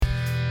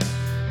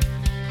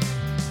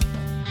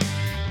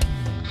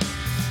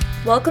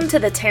Welcome to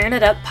the Tearing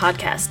It Up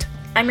podcast.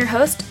 I'm your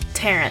host,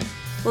 Taryn.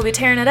 We'll be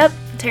tearing it up,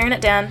 tearing it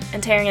down,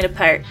 and tearing it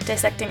apart,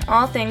 dissecting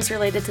all things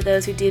related to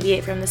those who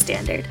deviate from the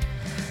standard.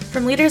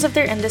 From leaders of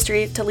their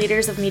industry to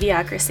leaders of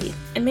mediocrity,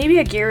 and maybe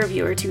a gear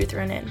review or two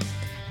thrown in.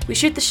 We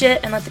shoot the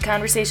shit and let the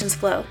conversations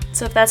flow,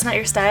 so if that's not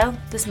your style,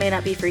 this may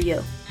not be for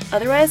you.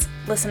 Otherwise,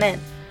 listen in.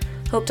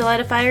 Hope to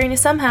light a fire in you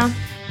somehow.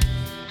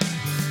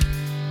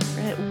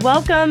 Right,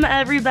 welcome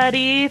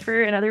everybody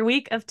for another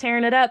week of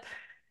Tearing It Up.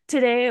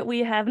 Today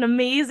we have an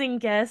amazing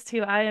guest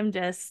who I am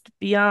just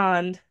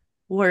beyond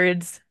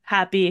words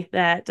happy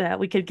that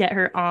we could get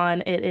her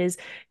on. It is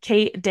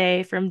Kate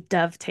Day from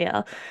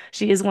Dovetail.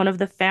 She is one of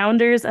the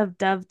founders of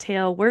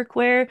Dovetail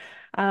Workwear,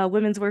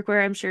 women's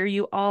workwear. I'm sure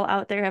you all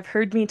out there have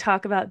heard me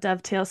talk about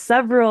Dovetail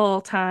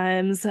several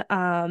times.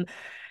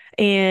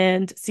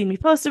 And seen me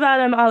post about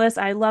them, all this.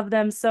 I love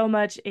them so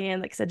much.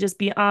 And like I said, just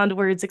beyond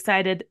words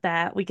excited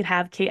that we could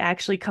have Kate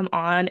actually come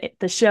on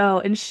the show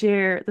and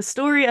share the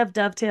story of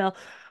Dovetail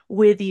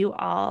with you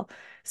all.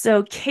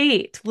 So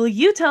Kate, will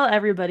you tell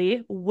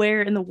everybody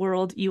where in the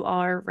world you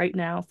are right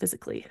now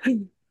physically?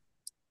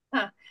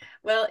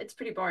 Well, it's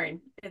pretty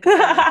boring. It's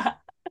kind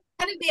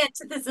of the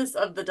antithesis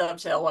of the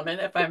Dovetail woman,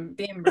 if I'm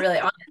being really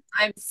honest.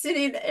 I'm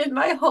sitting in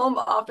my home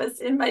office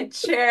in my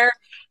chair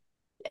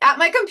at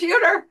my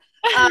computer.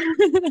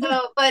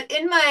 But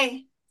in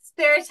my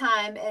spare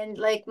time and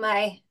like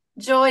my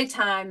joy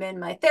time and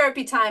my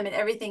therapy time and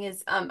everything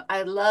is,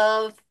 I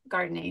love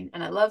gardening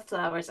and I love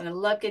flowers and I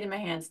love getting my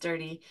hands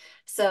dirty.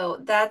 So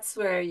that's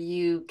where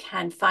you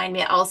can find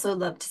me. I also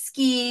love to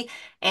ski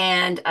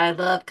and I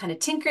love kind of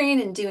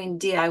tinkering and doing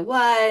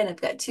DIY. And I've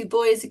got two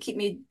boys who keep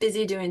me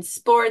busy doing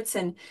sports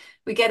and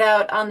we get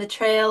out on the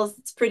trails.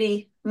 It's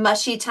pretty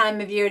mushy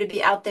time of year to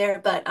be out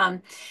there. But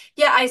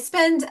yeah, I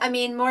spend,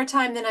 more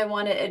time than I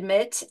want to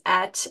admit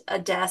at a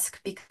desk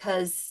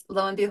because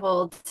lo and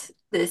behold,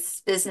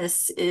 this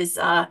business is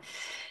a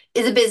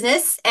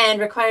business and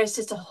requires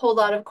just a whole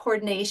lot of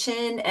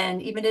coordination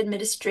and even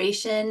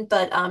administration,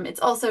 but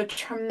it's also a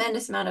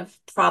tremendous amount of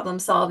problem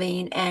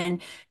solving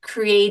and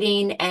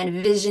creating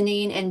and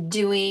visioning and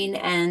doing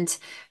and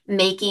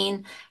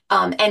making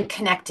and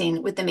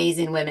connecting with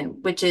amazing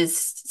women, which is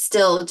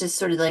still just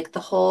sort of like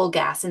the whole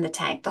gas in the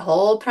tank. The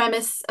whole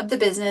premise of the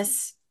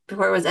business,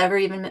 before it was ever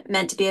even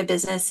meant to be a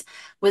business,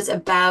 was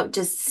about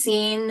just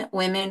seeing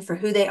women for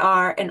who they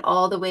are and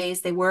all the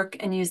ways they work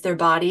and use their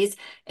bodies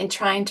and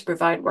trying to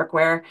provide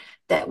workwear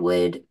that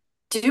would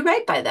do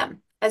right by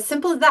them. As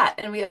simple as that.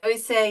 And we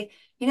always say,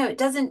 it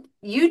doesn't,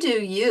 you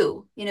do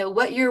you,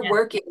 what your Yeah.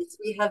 work is.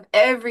 We have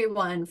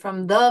everyone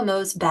from the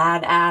most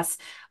badass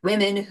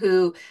women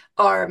who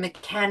are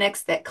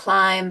mechanics that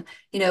climb,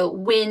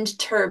 wind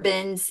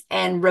turbines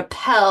and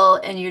rappel.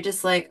 And you're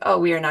just like, oh,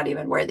 we are not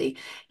even worthy.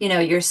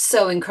 You're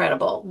so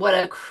incredible. What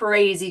a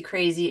crazy,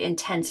 crazy,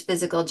 intense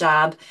physical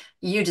job.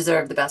 You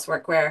deserve the best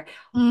workwear.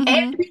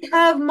 And Mm-hmm. we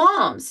have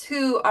moms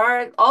who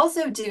are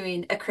also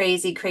doing a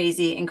crazy,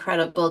 crazy,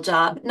 incredible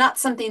job. Not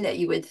something that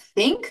you would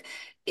think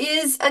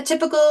is a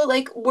typical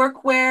like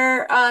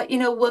workwear,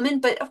 woman,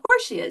 but of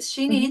course she is.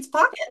 She Mm-hmm. needs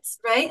pockets,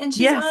 right? And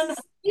she's on her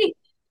Yes. feet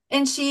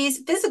and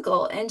she's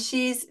physical and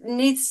she's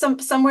needs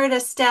somewhere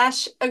to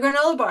stash a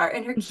granola bar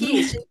and her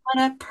keys. She's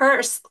on a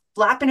purse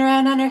flapping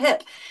around on her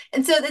hip.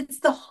 And so it's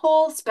the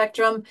whole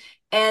spectrum.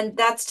 And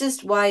that's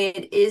just why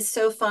it is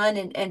so fun.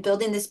 And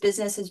building this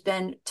business has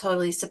been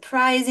totally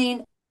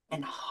surprising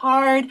and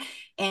hard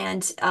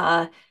and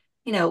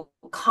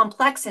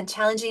complex and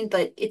challenging,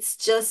 but it's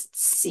just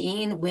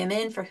seeing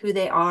women for who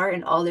they are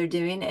and all they're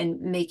doing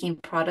and making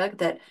product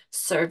that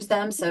serves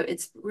them. So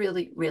it's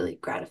really, really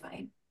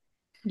gratifying.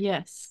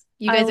 Yes,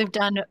 you I guys have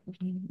done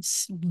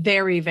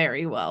very,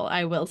 very well,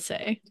 I will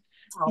say.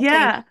 Oh, thank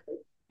yeah. you.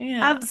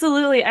 Yeah.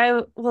 Absolutely.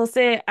 I will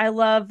say I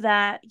love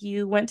that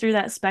you went through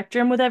that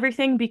spectrum with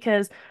everything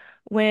because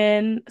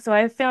so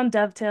I found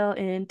Dovetail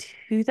in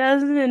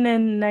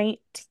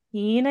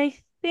 2019, I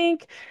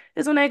think,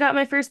 is when I got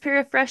my first pair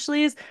of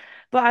Freshlies.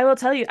 But I will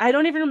tell you, I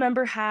don't even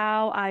remember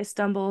how I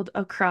stumbled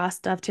across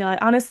Dovetail. I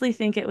honestly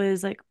think it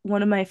was like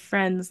one of my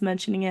friends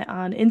mentioning it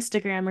on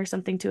Instagram or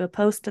something to a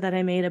post that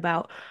I made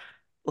about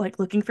like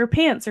looking for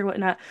pants or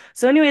whatnot.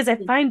 So, anyways, I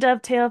find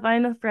Dovetail,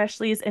 find the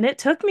Freshlies, and it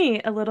took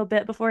me a little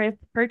bit before I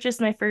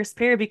purchased my first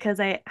pair because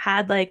I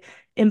had like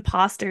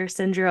imposter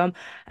syndrome.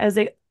 I was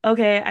like,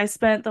 okay, I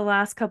spent the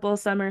last couple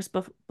of summers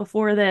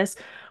before this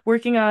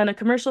working on a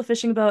commercial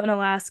fishing boat in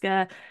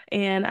Alaska,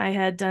 and I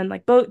had done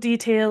like boat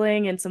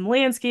detailing and some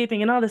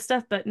landscaping and all this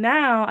stuff. But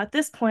now at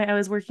this point, I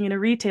was working in a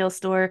retail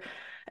store,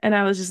 and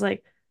I was just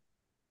like,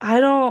 I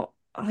don't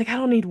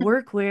need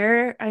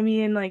workwear. I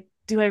mean, like,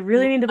 do I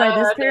really need to buy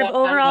this pair of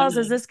overalls?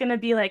 Is No. this going to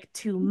be like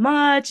too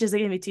much? Is it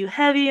going to be too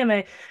heavy? Am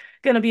I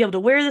going to be able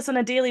to wear this on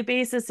a daily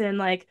basis? And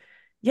like,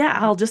 yeah,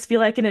 I'll just feel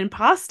like an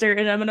imposter.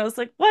 And I was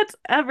like,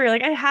 whatever.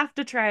 Like, I have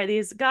to try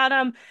these. Got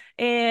them.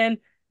 And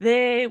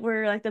they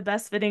were like the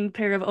best fitting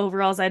pair of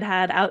overalls I'd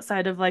had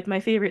outside of like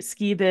my favorite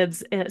ski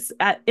bibs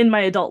in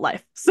my adult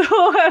life. So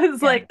I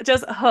was Yeah. like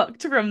just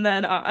hooked from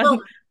then Well, on.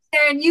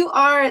 Karen, you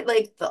are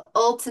like the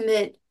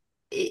ultimate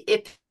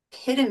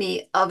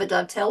epitome of a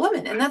dovetail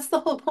woman. And that's the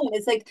whole point.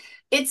 It's like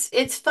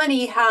it's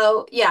funny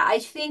how, yeah, I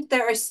think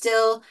there are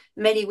still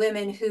many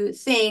women who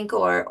think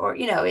or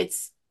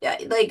it's yeah,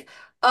 like,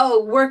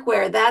 oh,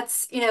 workwear,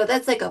 that's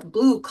like a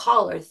blue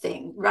collar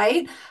thing,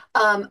 right?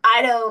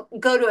 I don't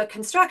go to a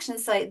construction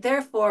site,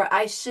 therefore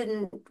I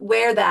shouldn't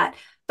wear that.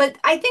 But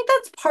I think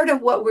that's part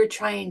of what we're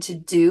trying to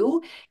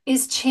do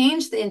is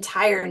change the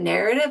entire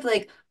narrative.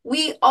 Like,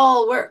 we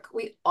all work,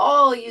 we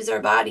all use our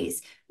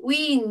bodies.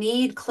 We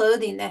need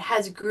clothing that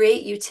has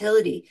great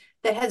utility,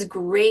 that has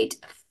great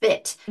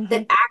fit, Hmm.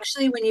 that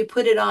actually, when you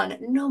put it on,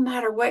 no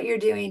matter what you're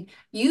doing,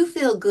 you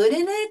feel good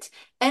in it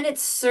and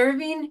it's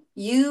serving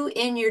you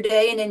in your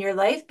day and in your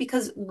life.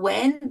 Because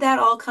when that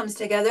all comes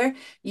together,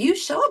 you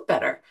show up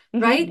better, Hmm.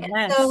 right? And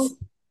Yes. so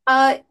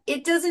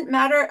it doesn't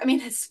matter. I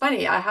mean, it's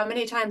funny. How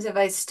many times have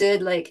I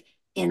stood like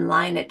in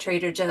line at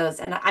Trader Joe's?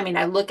 And I mean,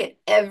 I look at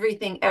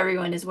everything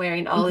everyone is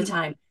wearing all the Hmm.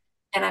 time.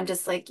 And I'm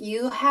just like,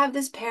 you have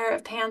this pair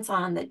of pants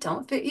on that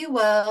don't fit you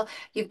well.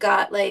 You've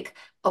got like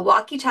a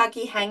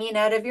walkie-talkie hanging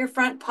out of your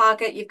front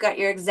pocket. You've got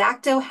your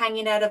Exacto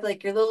hanging out of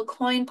like your little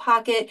coin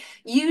pocket.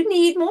 You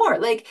need more.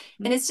 Like,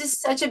 and it's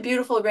just such a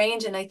beautiful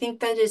range. And I think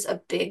that is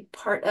a big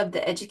part of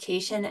the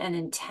education and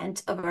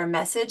intent of our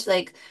message.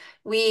 Like,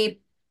 we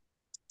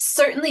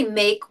certainly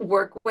make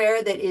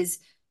workwear that is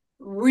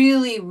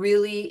really,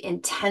 really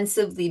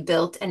intensively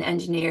built and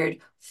engineered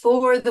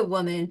for the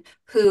woman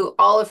who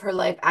all of her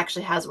life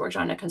actually has worked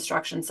on a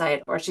construction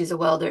site or she's a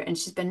welder and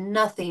she's been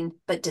nothing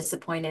but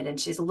disappointed and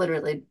she's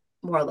literally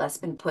more or less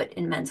been put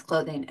in men's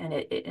clothing and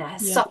it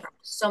has Yep. suffered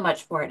so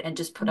much for it and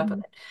just put up with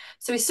Mhm. it.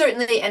 So we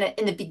certainly, and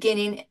in the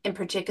beginning in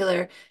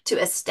particular, to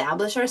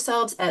establish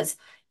ourselves as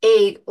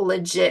a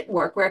legit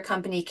workwear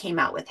company came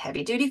out with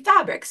heavy duty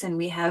fabrics and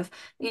we have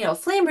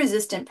flame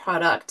resistant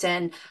product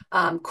and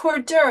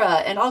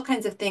Cordura and all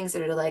kinds of things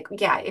that are like,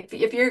 yeah, if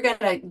you're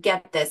gonna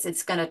get this,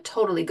 it's gonna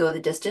totally go the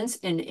distance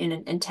in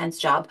an intense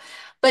job.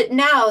 But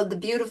now the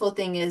beautiful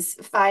thing is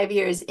 5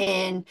 years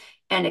in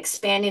and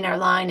expanding our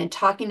line and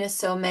talking to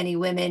so many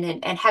women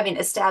and having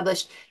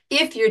established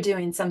if you're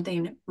doing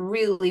something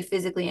really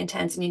physically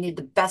intense and you need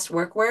the best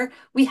workwear,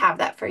 we have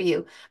that for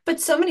you. But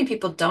so many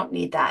people don't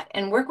need that.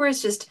 And workwear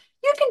is just,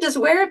 you can just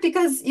wear it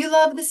because you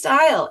love the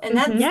style. And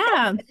Hmm.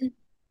 Yeah. that's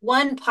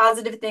one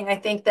positive thing I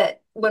think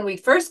that when we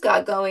first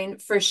got going,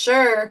 for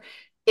sure,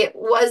 it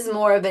was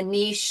more of a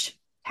niche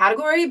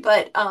category,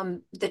 but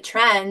the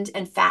trend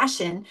and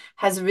fashion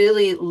has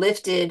really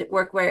lifted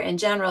workwear in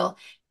general.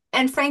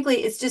 And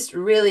frankly, it's just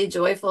really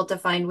joyful to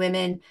find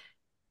women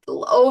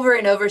over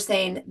and over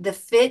saying the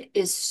fit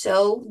is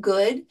so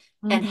good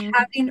and Hmm.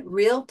 having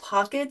real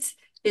pockets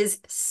is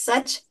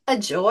such a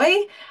joy.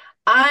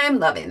 I'm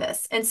loving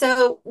this. And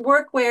so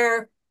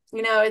workwear,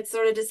 it's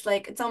sort of just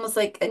like it's almost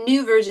like a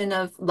new version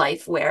of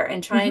life wear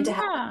and trying to Hmm.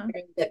 have Yeah.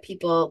 something that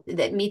people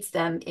that meets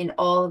them in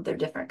all of their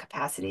different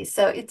capacities.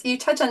 So it's you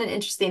touch on an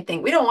interesting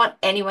thing. We don't want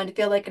anyone to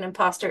feel like an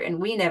imposter, and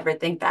we never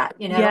think that.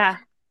 Yeah.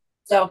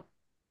 So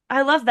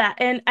I love that.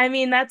 And I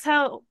mean, that's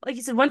how, like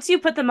you said, once you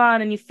put them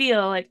on and you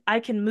feel like I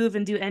can move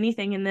and do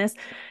anything in this,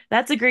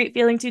 that's a great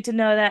feeling too, to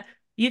know that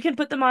you can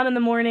put them on in the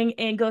morning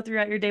and go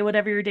throughout your day,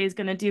 whatever your day is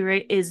going to do,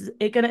 right? Is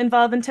it going to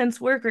involve intense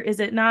work or is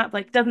it not?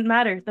 Like, doesn't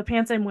matter. The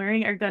pants I'm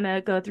wearing are going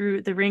to go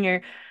through the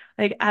ringer.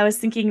 Like I was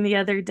thinking the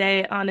other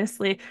day,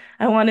 honestly,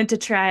 I wanted to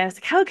try. I was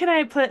like, how can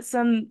I put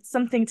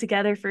something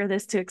together for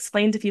this to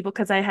explain to people?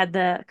 Because I had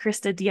the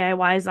Krista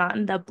DIYs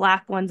on, the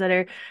black ones that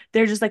are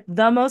they're just like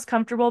the most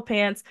comfortable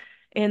pants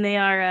and they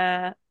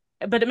are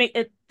but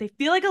they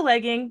feel like a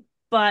legging,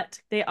 but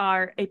they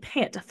are a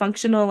pant, a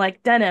functional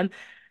like denim.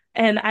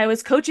 And I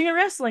was coaching a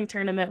wrestling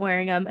tournament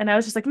wearing them, and I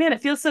was just like, man,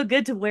 it feels so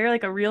good to wear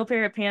like a real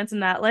pair of pants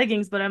and not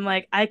leggings. But I'm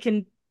like,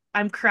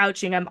 I'm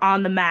crouching, I'm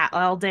on the mat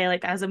all day,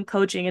 like as I'm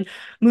coaching and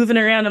moving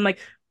around. I'm like,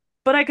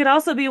 but I could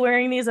also be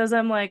wearing these as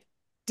I'm like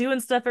doing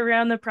stuff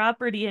around the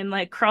property and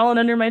like crawling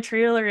under my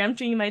trailer,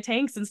 emptying my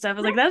tanks and stuff. I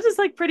was like, that's just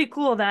like pretty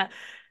cool that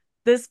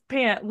this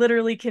pant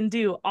literally can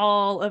do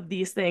all of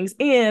these things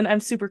and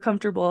I'm super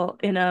comfortable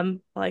in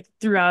them like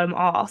throughout them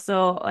all.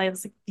 So I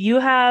was like,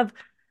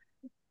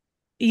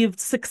 you've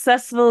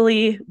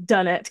successfully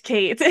done it,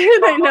 Kate.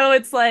 And I know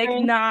it's like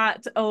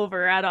not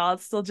over at all.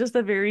 It's still just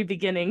the very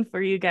beginning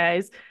for you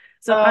guys.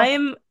 So I uh,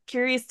 am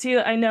curious too.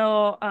 I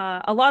know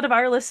a lot of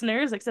our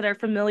listeners, like I said, are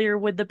familiar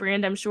with the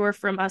brand, I'm sure,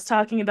 from us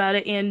talking about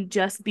it and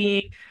just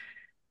being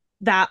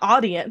that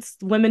audience,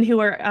 women who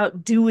are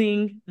out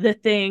doing the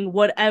thing,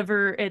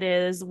 whatever it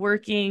is,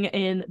 working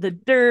in the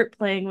dirt,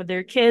 playing with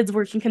their kids,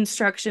 working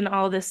construction,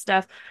 all this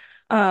stuff.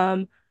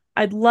 Um,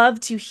 I'd love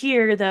to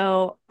hear,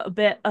 though, a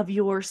bit of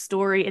your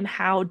story and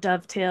how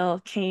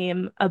Dovetail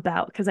came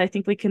about, because I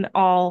think we can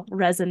all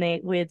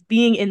resonate with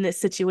being in this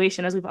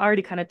situation, as we've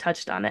already kind of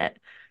touched on it.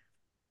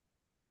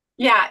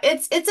 yeah,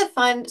 it's a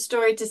fun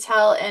story to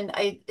tell, and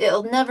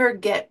it'll never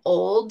get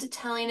old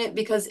telling it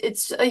because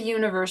it's a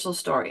universal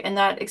story, and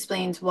that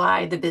explains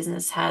why the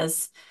business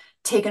has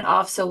taken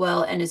off so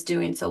well and is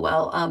doing so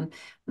well.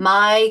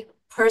 My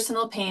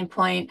personal pain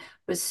point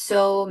was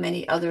so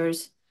many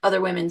others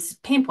other women's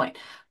pain point.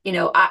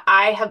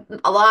 I have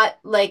a lot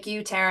like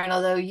you, Taryn,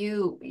 although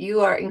you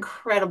are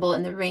incredible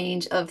in the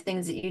range of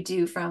things that you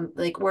do, from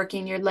like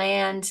working your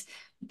land,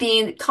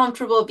 being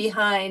comfortable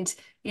behind,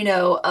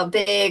 a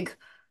big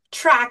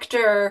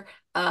tractor,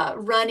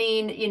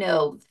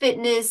 running,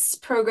 fitness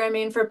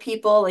programming for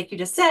people, like you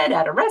just said,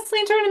 at a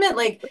wrestling tournament.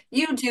 Like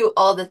you do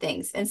all the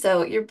things. And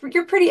so you're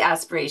pretty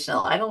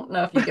aspirational. I don't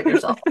know if you give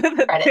yourself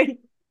credit, Thank,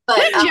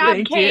 but Good job,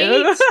 thank you.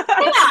 Kate. yeah,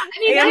 I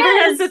mean, Amber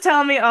has to yes,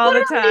 tell me all the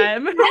literally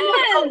time.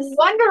 a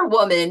Wonder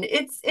Woman.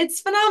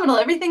 It's phenomenal.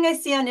 Everything I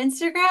see on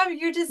Instagram,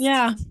 you're just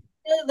Yeah.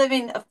 really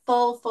living a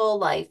full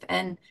life.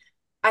 And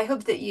I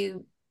hope that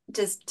you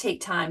just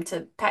take time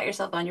to pat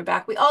yourself on your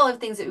back. We all have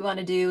things that we want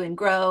to do and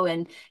grow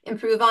and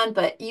improve on,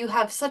 but you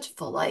have such a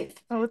full life.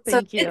 Oh, So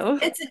thank it's you.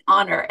 it's an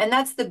honor, and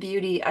that's the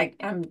beauty.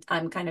 I'm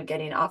kind of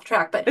getting off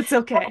track, but It's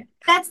okay.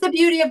 that's the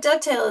beauty of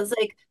Dovetail, is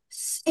like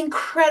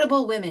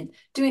incredible women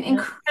doing Yep.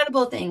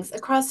 incredible things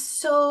across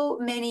so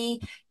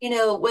many,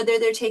 whether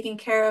they're taking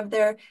care of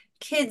their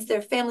kids,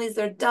 their families,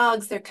 their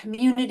dogs, their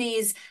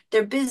communities,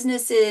 their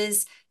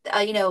businesses,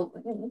 Their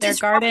disruptions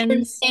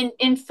gardens.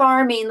 in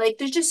farming. Like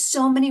there's just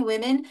so many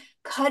women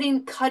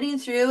cutting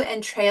through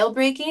and trail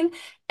breaking,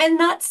 and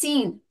not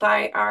seen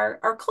by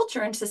our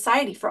culture and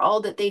society for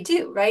all that they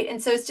do, right?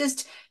 And so it's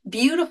just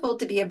beautiful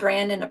to be a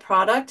brand and a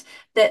product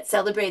that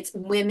celebrates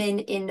women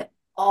in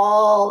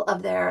all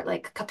of their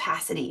like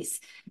capacities,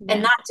 and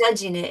Yeah. not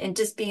judging it, and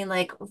just being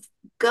like,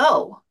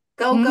 go,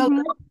 go, Hmm.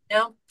 you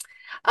know?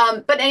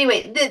 But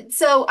anyway,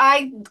 so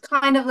I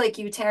kind of like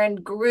you,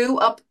 Taryn, grew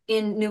up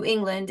in New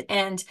England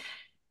and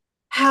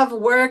have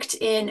worked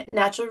in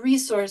natural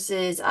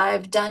resources.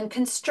 I've done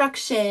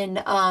construction.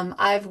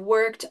 I've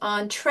worked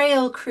on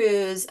trail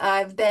crews.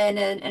 I've been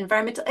an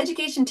environmental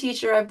education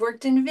teacher. I've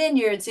worked in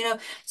vineyards,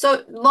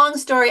 So long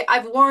story,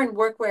 I've worn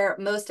workwear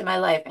most of my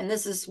life. And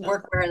this is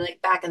workwear like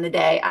back in the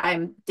day.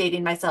 I'm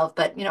dating myself,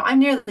 but I'm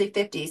nearly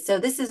 50. So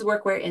this is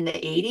workwear in the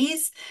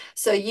 80s.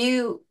 So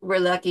you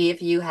were lucky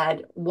if you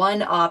had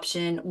one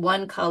option,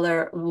 one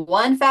color,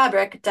 one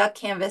fabric, duck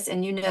canvas,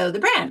 and the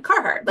brand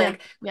Carhartt. Yeah.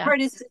 Like Yeah. Carhartt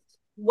is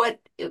what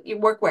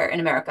workwear in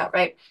America,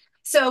 right?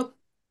 So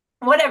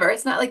whatever,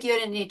 it's not like you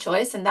had any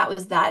choice, and that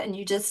was that, and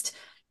you just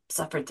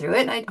suffered through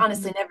it. And I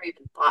honestly Mhm. never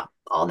even thought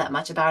all that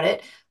much about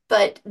it.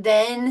 But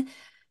then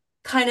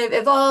kind of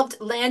evolved,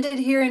 landed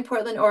here in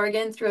Portland,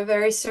 Oregon through a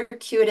very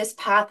circuitous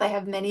path. I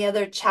have many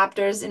other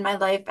chapters in my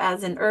life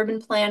as an urban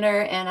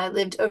planner, and I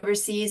lived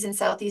overseas in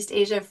Southeast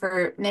Asia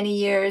for many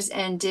years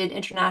and did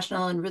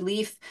international and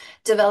relief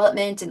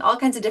development and all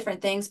kinds of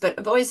different things. But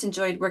I've always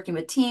enjoyed working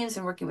with teams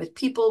and working with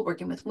people,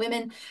 working with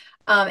women.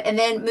 And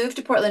then moved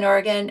to Portland,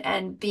 Oregon,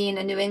 and being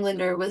a New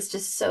Englander was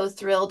just so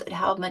thrilled at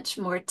how much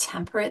more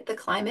temperate the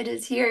climate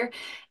is here,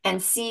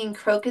 and seeing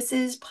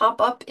crocuses pop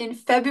up in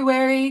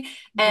February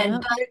and Yeah.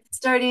 buds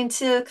starting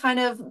to kind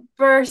of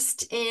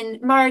burst in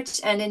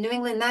March. And in New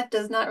England, that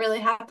does not really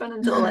happen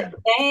until like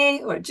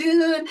May or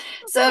June.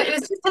 So it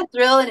was just a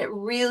thrill, and it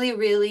really,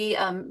 really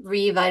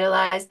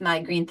revitalized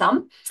my green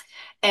thumb.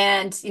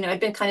 And, I'd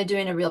been kind of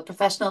doing a real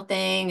professional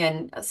thing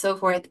and so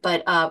forth.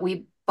 But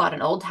we bought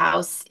an old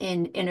house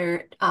in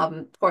inner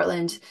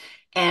Portland,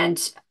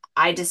 and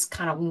I just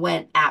kind of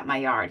went at my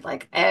yard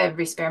like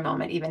every spare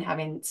moment, even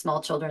having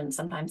small children.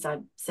 Sometimes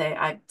I'd say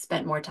I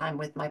spent more time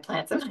with my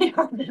plants in my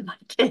yard than my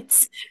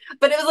kids.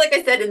 But it was like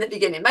I said in the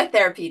beginning, my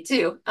therapy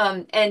too,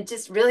 and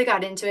just really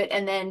got into it,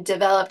 and then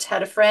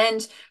had a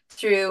friend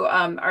through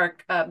our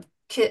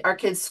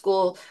kids'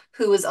 school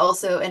who was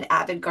also an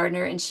avid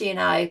gardener, and she and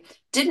I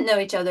didn't know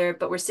each other,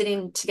 but were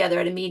sitting together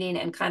at a meeting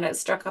and kind of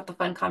struck up a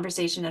fun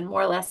conversation. And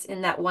more or less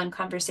in that one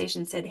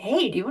conversation said,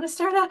 "Hey, do you want to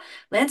start a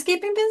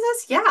landscaping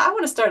business?" "Yeah, I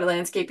want to start a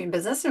landscaping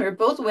business." And we were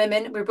both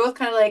women. We were both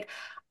kind of like,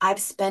 I've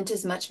spent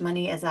as much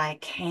money as I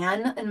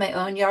can in my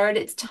own yard.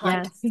 It's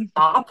time to Yes.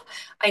 stop.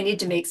 I need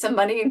to make some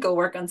money and go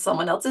work on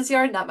someone else's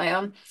yard, not my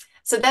own.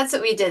 So that's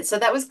what we did. So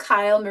that was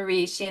Kyle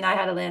Marie. She and I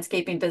had a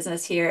landscaping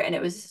business here, and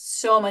it was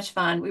so much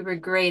fun. We were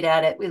great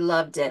at it. We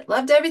loved it,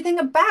 loved everything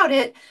about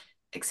it,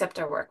 except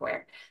our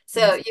workwear. So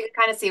Yes. you can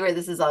kind of see where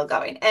this is all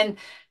going. And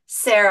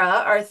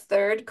Sarah, our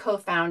third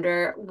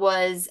co-founder,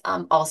 was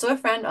also a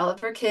friend. All of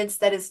her kids,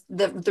 that is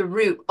the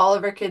root. All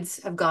of our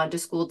kids have gone to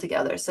school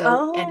together.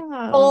 So, and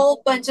a Oh,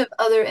 whole bunch of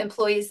other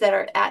employees that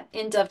are at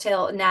in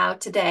Dovetail now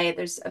today.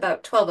 There's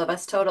about 12 of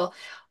us total.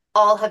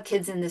 All have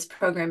kids in this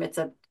program. It's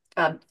a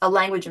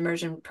language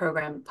immersion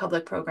program,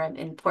 public program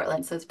in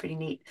Portland. So it's pretty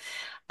neat.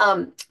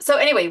 So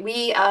anyway,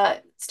 we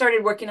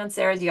started working on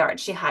Sarah's yard.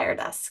 She hired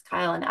us,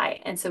 Kyle and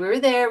I. And so we were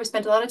there. We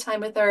spent a lot of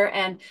time with her,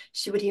 and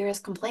she would hear us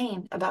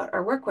complain about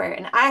our workwear.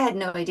 And I had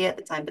no idea at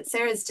the time, but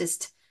Sarah's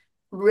just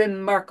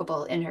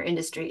remarkable in her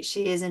industry.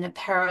 She is an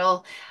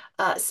apparel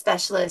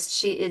specialist.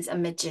 She is a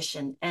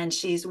magician, and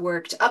she's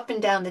worked up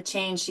and down the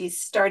chain. She's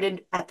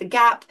started at the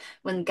Gap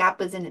when Gap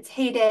was in its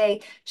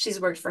heyday.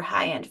 She's worked for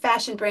high-end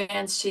fashion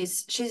brands.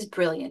 She's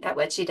brilliant at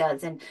what she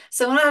does. And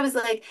so when I was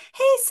like,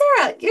 "Hey,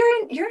 Sarah,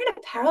 you're in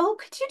apparel.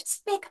 Could you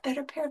just make a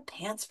better pair of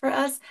pants for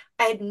us?"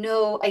 I had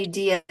no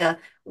idea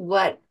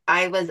what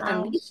I was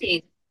Wow.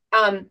 unleashing.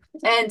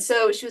 And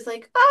so she was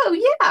like,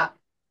 oh yeah.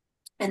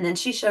 And then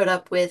she showed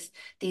up with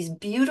these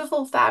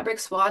beautiful fabric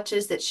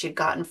swatches that she'd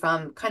gotten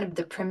from kind of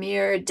the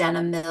premier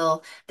denim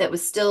mill that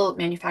was still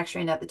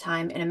manufacturing at the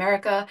time in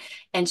America.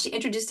 And she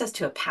introduced us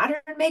to a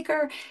pattern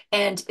maker,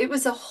 and it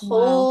was a Wow.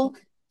 whole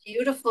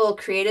beautiful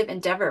creative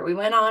endeavor. We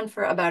went on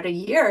for about a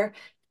year,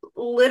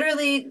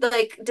 literally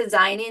like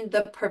designing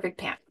the perfect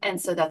pant.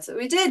 And so that's what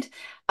we did.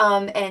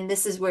 And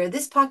this is where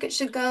this pocket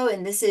should go,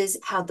 and this is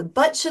how the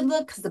butt should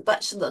look, because the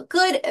butt should look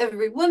good.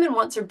 Every woman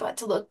wants her butt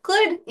to look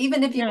good,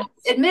 even if you won't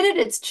Yes. admit it,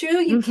 it's true.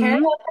 You care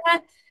Mm-hmm. about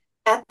that.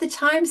 At the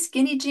time,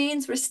 skinny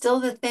jeans were still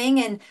the thing,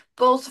 and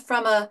both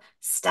from a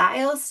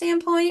style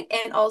standpoint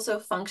and also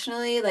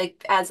functionally,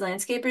 like as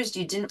landscapers,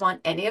 you didn't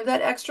want any of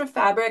that extra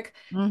fabric.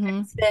 I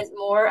Hmm. spent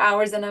more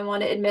hours than I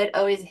want to admit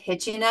always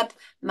hitching up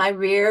my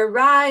rear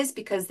rise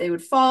because they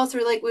would fall. So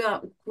we're like, we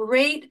want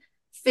great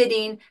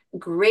fitting,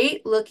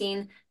 great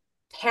looking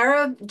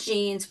pair of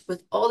jeans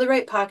with all the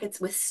right pockets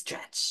with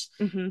stretch.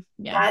 Mm-hmm.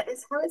 Yeah. That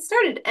is how it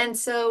started. And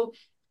so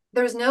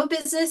there's no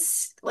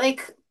business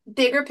like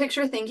bigger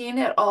picture thinking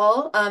at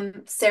all.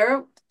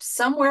 Sarah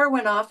somewhere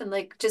went off and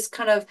like just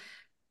kind of,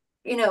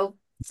 you know,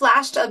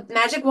 flashed a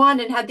magic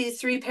wand and had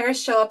these three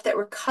pairs show up that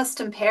were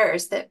custom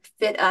pairs that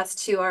fit us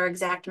to our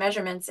exact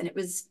measurements. And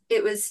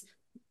it was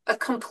a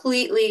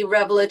completely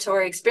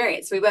revelatory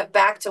experience. We went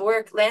back to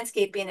work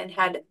landscaping and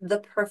had the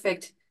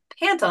perfect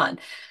pant on.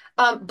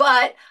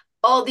 But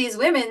all these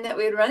women that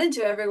we would run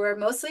into everywhere,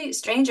 mostly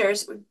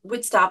strangers,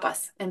 would stop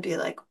us and be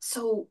like,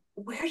 "So,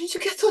 where did you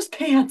get those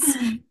pants?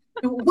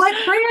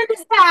 What brand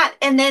is that?"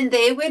 And then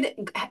they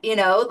would,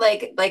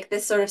 like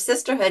this sort of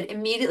sisterhood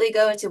immediately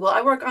go into, "Well,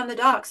 I work on the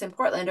docks in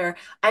Portland, or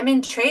I'm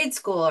in trade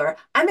school, or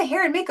I'm a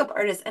hair and makeup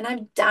artist, and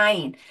I'm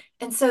dying."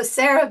 And so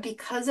Sarah,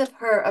 because of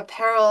her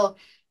apparel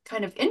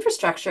kind of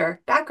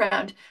infrastructure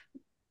background,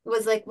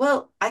 was like,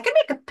 well, I can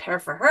make a pair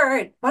for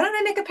her. Why don't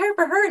I make a pair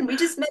for her? And we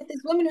just met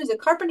this woman who's a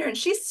carpenter, and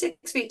she's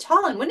 6 feet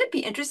tall. And wouldn't it be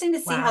interesting to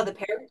see how Wow. the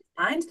pair of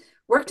designs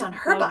worked on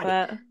her Love body?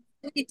 that.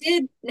 We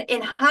did,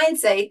 in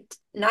hindsight,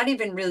 not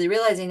even really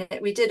realizing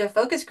it, we did a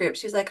focus group.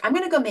 She was like, I'm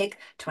going to go make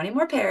 20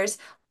 more pairs,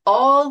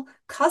 all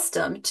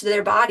custom to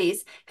their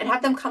bodies, and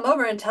have them come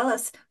over and tell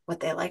us what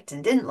they liked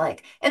and didn't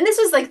like. And this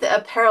was like the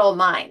apparel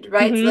mind,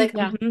 right? So like Mm-hmm.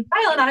 Yeah. Mm-hmm.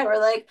 Kyle and I were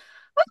like,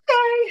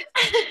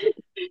 okay.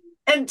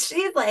 And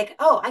she's like,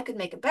 oh, I could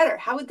make it better.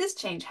 How would this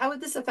change? How would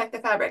this affect the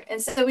fabric?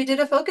 And so we did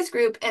a focus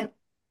group, and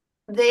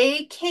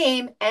they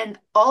came and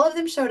all of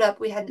them showed up.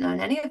 We hadn't known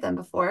any of them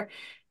before,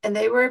 and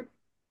they were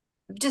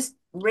just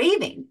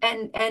raving.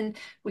 And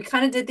we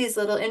kind of did these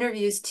little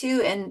interviews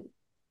too. And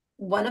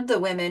one of the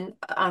women,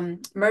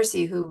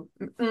 Mercy, who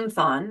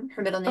Umthon,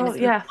 her middle name Oh is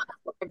Umthon, yeah.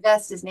 her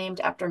vest is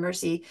named after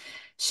Mercy.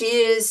 She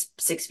is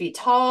 6 feet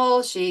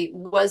tall. She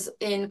was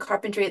in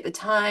carpentry at the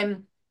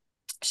time.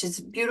 She's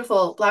a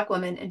beautiful Black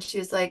woman. And she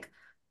was like,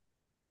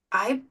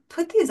 I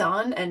put these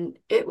on, and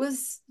it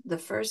was the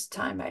first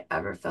time I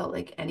ever felt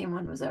like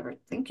anyone was ever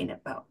thinking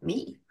about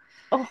me.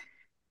 Oh.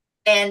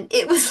 And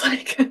it was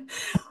like,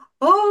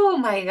 oh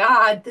my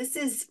God, this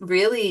is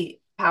really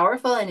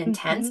powerful and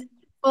intense. Mm-hmm.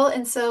 Well,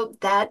 and so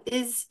that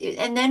is,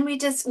 and then we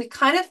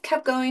kind of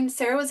kept going.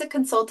 Sarah was a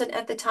consultant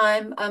at the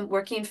time,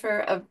 working for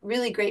a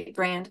really great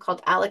brand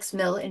called Alex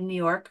Mill in New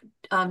York,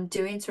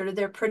 doing sort of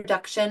their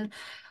production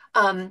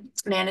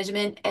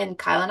management. And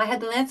Kyle and I had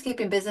the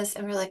landscaping business,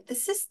 and we are like,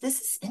 this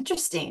is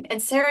interesting.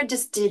 And Sarah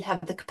just did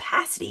have the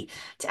capacity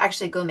to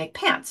actually go make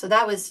pants. So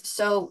that was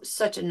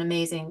such an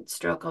amazing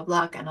stroke of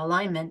luck and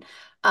alignment.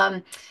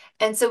 Um,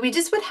 and so we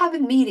just would have a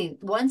meeting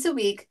once a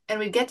week, and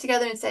we'd get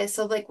together and say,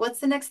 so like, what's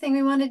the next thing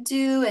we want to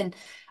do? And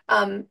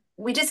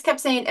we just kept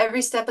saying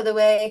every step of the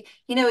way,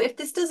 if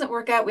this doesn't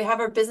work out, we have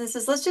our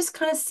businesses. Let's just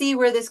kind of see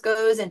where this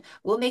goes, and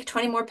we'll make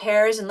 20 more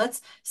pairs, and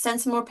let's send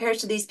some more pairs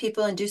to these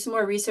people and do some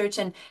more research.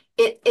 And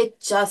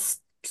it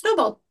just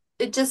snowballed.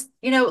 It just,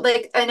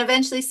 like, and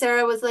eventually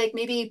Sarah was like,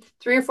 maybe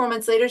 3 or 4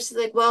 months later, she's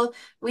like, well,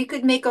 we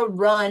could make a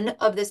run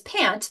of this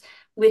pant.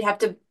 We'd have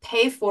to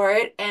pay for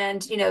it.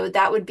 And,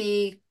 that would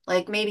be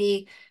like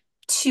maybe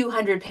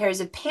 200 pairs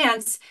of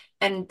pants.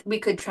 And we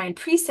could try and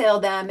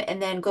pre-sale them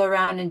and then go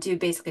around and do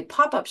basically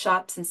pop-up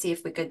shops and see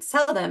if we could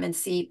sell them and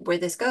see where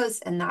this goes.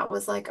 And that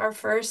was like our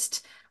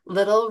first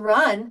little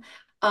run.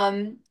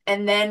 And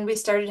then we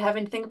started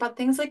having to think about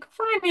things like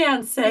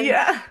finance and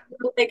Yeah.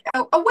 like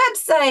a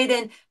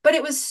website. But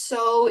it was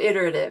so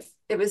iterative.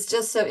 It was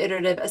just so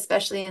iterative,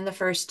 especially in the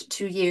first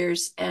 2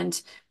 years. And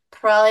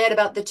probably at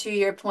about the 2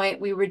 year point,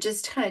 we were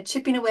just kind of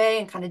chipping away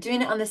and kind of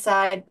doing it on the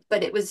side,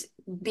 but it was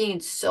being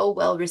so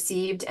well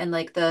received. And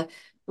like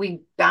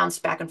we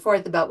bounced back and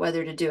forth about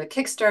whether to do a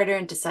Kickstarter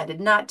and decided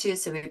not to.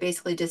 So we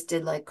basically just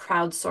did like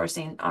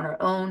crowdsourcing on our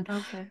own.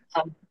 Okay.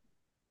 Um,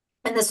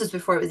 and this was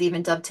before it was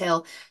even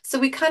Dovetail. So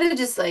we kind of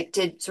just like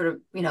did sort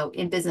of,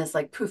 in business,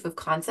 like proof of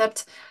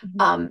concept.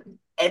 Mm-hmm.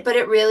 But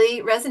it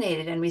really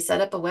resonated, and we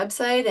set up a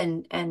website,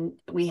 and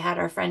we had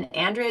our friend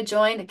Andrea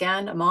join,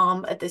 again, a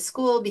mom at this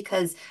school,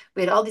 because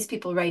we had all these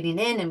people writing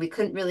in, and we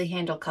couldn't really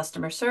handle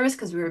customer service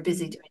because we were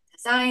busy Mm-hmm. doing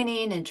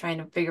designing and trying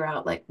to figure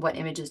out like what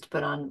images to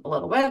put on a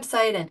little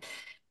website. And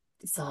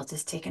it's all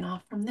just taken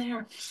off from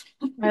there.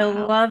 I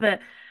Wow. love it.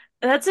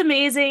 That's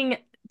amazing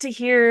to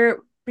hear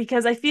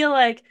because I feel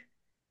like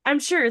I'm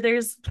sure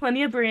there's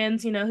plenty of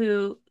brands,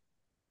 who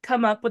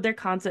come up with their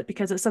concept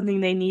because it's something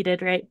they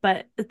needed, right?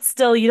 But it's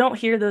still, you don't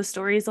hear those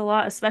stories a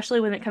lot, especially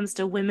when it comes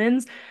to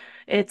women's.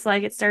 It's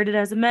like it started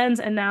as a men's,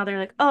 and now they're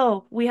like,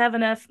 oh, we have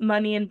enough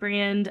money and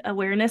brand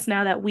awareness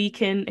now that we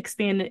can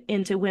expand it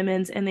into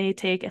women's. And they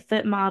take a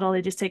fit model,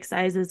 they just take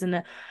sizes and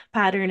a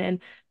pattern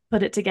and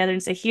put it together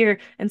and say, here,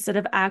 instead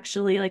of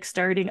actually like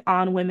starting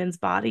on women's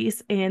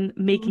bodies and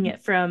making Mhm.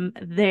 it from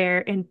there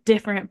in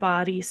different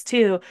bodies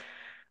too.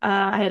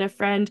 I had a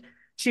friend,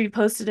 she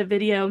posted a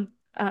video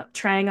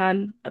trying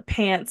on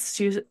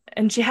pants.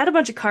 And she had a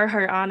bunch of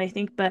Carhartt on, I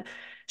think, but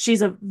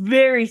she's a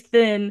very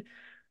thin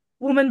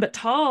woman, but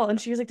tall. And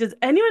she was like, does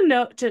anyone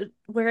know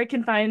where I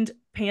can find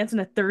pants in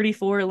a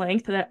 34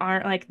 length that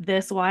aren't like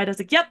this wide? I was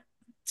like, yep,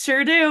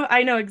 sure do.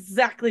 I know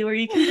exactly where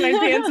you can find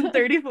pants in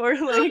 34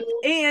 length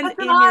and That's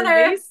an in your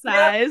honor. waist Yep.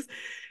 size.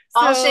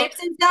 All So,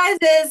 shapes and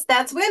sizes.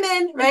 That's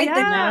women, right?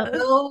 yeah.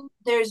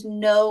 There's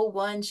no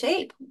one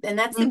shape. And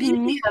that's the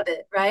beauty Hmm. of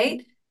it, Mhm.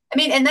 right? I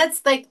mean, and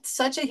that's like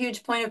such a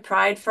huge point of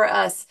pride for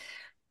us.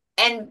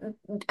 And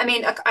I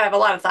mean, I have a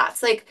lot of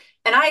thoughts. Like,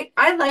 and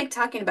I like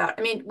talking about,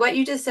 I mean, what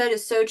you just said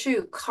is so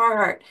true.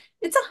 Carhartt,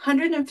 it's a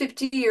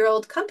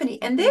 150-year-old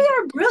company and they Mhm.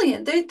 are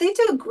brilliant. They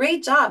do a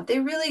great job. They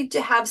really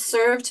have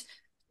served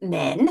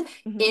men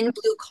Mhm. in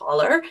blue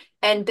collar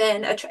and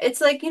been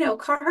it's like,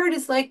 Carhartt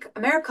is like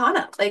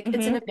Americana. Like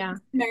it's an Mhm. Yeah.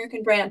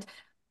 American brand.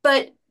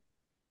 But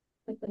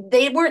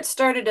they weren't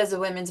started as a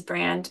women's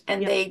brand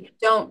and Yep. they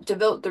don't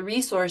devote the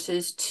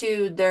resources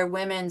to their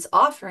women's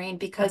offering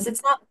because Mhm.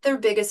 it's not their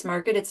biggest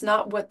market. It's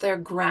not what they're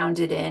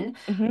grounded in.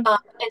 Mhm.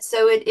 And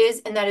so it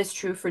is, and that is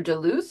true for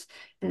Duluth,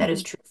 and that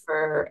is Mhm. true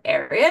for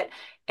Ariat,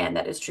 and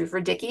that is true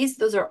for Dickies.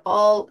 Those are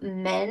all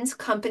men's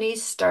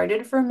companies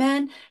started for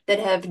men that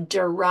have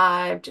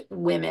derived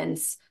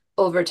women's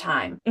over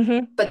time.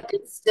 Mhm. But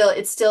it's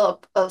still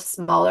a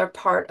smaller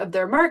part of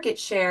their market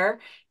share,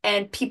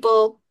 and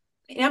people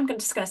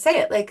just gonna say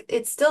it, like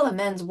it's still a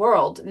men's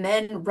world.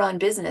 Men run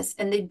business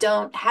and they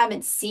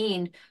haven't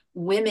seen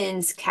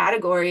women's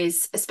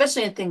categories,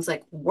 especially in things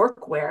like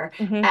workwear,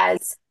 Mhm.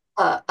 as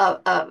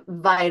a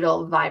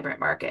vital, vibrant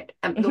market.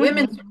 The Mhm.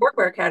 women's Hmm.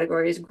 workwear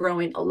category is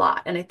growing a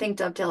lot, and I think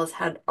Dovetail has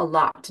had a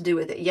lot to do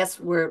with it. Yes,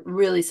 we're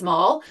really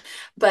small,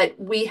 but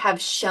we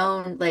have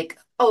shown like,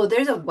 oh,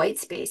 there's a white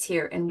space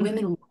here, and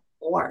women Mhm. want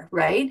more,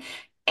 right?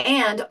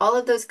 And all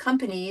of those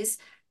companies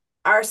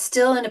are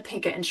still in a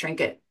pink it and shrink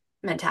it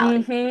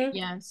mentality. Mhm.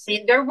 Yes. I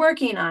mean, they're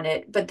working on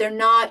it, but they're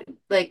not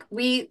like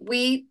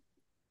we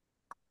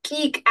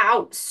geek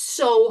out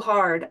so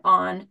hard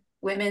on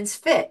women's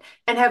fit.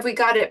 And have we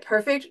got it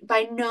perfect?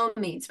 By no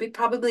means. We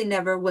probably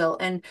never will.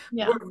 And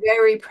Yeah. we're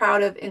very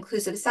proud of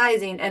inclusive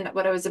sizing. And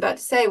what I was about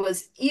to say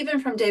was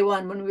even from day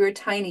one when we were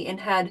tiny and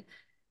had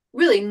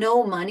really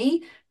no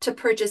money to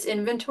purchase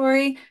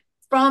inventory.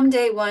 From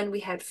day one, we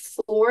had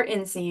four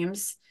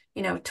inseams,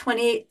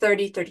 28,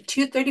 30,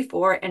 32,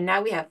 34, and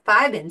now we have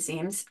five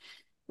inseams,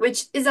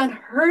 which is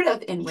unheard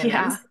of in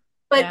Yeah. women's.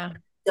 But Yeah.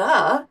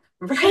 duh,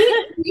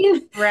 right? I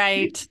mean,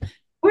 Right.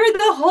 we're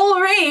the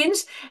whole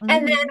range.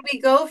 And then Hmm. we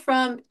go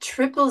from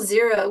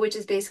 000, which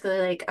is basically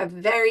like a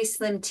very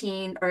slim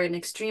teen or an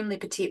extremely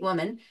petite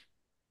woman,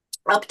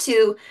 up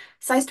to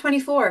size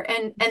 24.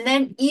 And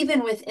then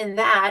even within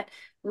that,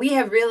 we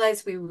have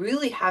realized we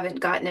really haven't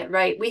gotten it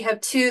right. We have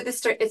it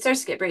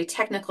starts to get very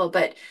technical,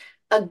 but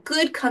a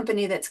good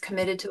company that's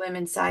committed to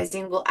women's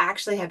sizing will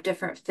actually have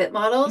different fit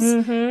models.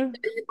 Mhm.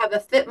 You have a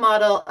fit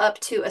model up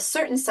to a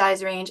certain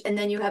size range, and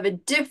then you have a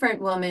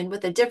different woman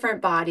with a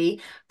different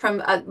body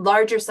from a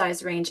larger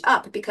size range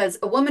up. Because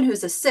a woman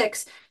who's a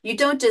six, you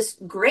don't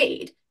just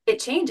grade, it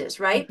changes,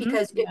 right? Mhm.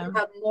 Because if you Yeah.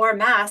 have more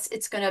mass,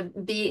 it's going to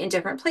be in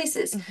different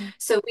places. Mhm.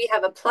 So we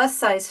have a plus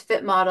size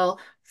fit model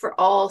for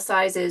all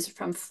sizes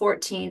from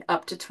 14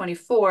 up to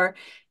 24.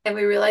 And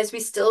we realized we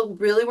still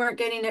really weren't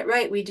getting it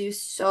right. We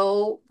just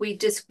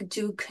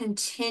do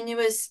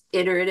continuous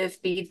iterative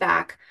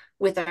feedback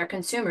with our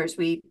consumers.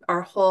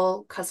 Our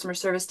whole customer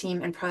service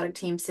team and product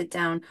team sit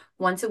down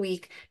once a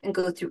week and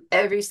go through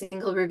every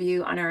single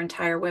review on our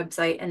entire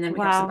website. And then we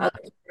have some Wow. other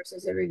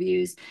sources of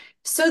reviews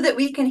so that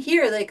we can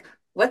hear like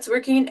what's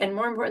working and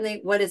more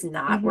importantly, what is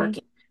not Mhm.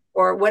 working.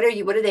 Or what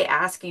are they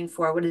asking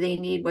for? What do they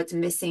need? What's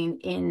missing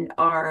in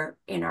our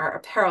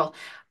apparel?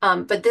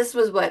 But this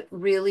was what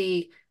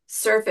really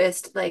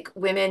surfaced, like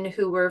women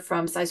who were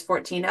from size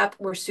 14 up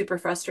were super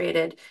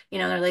frustrated.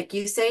 They're like,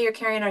 you say you're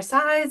carrying our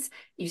size,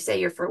 you say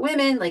you're for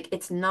women, like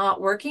it's not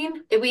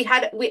working.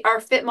 Our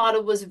fit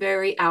model was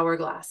very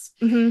hourglass.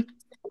 Mhm.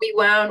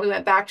 we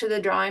went back to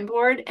the drawing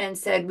board and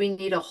said we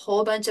need a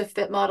whole bunch of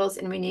fit models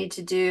and we need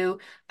to do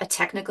a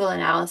technical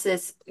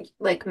analysis,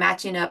 like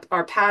matching up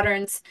our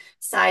patterns,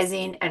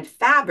 sizing, and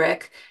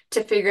fabric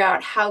to figure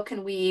out how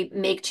can we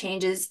make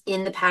changes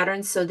in the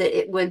patterns so that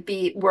it would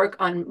be work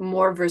on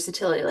more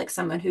versatility, like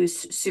someone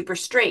who's super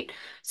straight,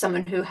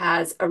 someone who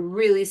has a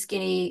really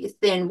skinny,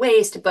 thin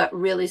waist, but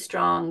really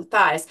strong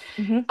thighs.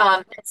 Hmm.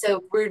 And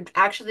so we're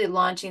actually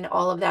launching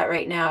all of that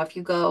right now. If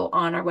you go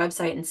on our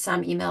website and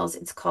some emails,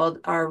 it's called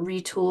our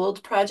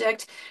Retooled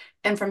project.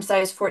 And from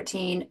size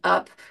 14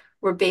 up,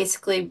 we're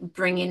basically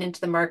bringing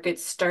into the market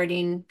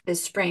starting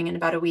this spring in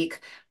about a week,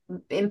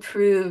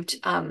 improved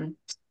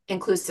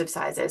inclusive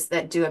sizes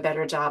that do a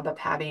better job of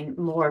having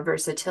more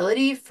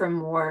versatility for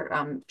more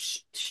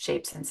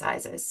shapes and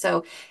sizes.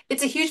 So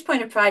it's a huge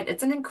point of pride.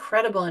 It's an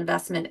incredible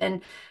investment.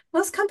 And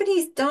most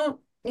companies don't,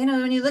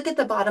 when you look at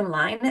the bottom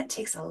line, it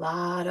takes a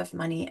lot of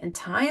money and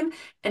time,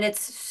 and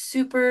it's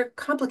super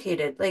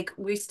complicated. Like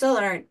we still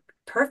aren't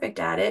perfect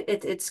at it.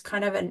 It's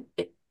kind of an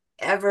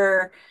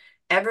ever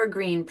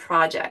evergreen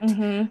project.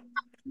 Hmm.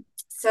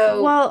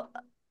 So Well,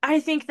 I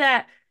think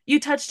that you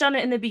touched on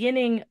it in the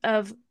beginning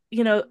of,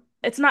 you know,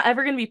 it's not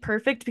ever going to be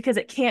perfect because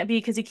it can't be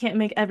because you can't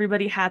make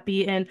everybody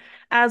happy. And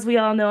as we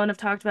all know and have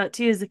talked about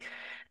too, is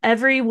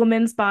every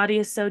woman's body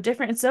is so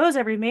different, and so is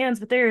every man's,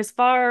 but there is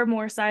far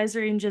more size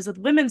ranges with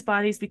women's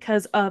bodies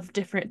because of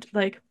different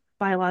like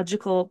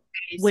biological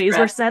ways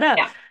we're stress. set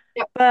up. Yeah.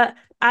 Yep. But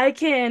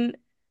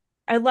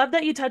I love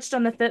that you touched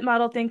on the fit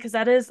model thing because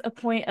that is a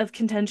point of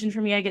contention for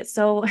me. I get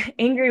so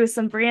angry with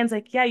some brands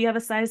like, yeah, you have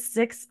a size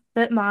 6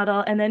 fit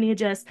model, and then you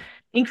just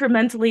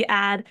incrementally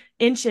add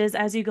inches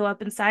as you go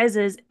up in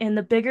sizes. And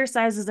the bigger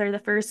sizes are the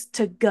first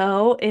to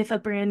go if a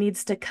brand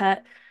needs to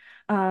cut,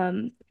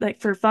 like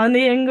for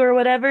funding or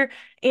whatever.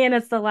 And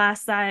it's the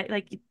last size,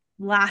 like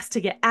last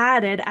to get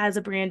added as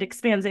a brand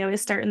expands. They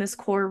always start in this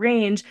core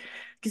range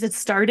because it's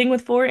starting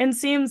with 4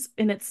 inseams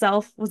in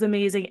itself was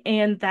amazing.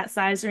 And that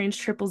size range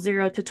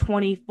 000 to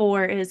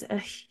 24 is a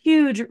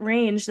huge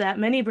range that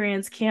many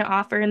brands can't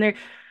offer. And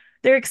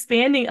they're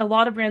expanding, a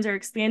lot of brands are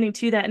expanding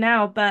to that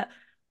now. But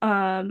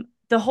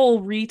the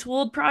whole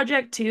retooled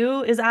project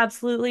too is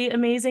absolutely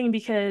amazing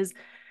because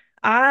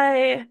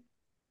I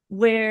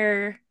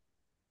wear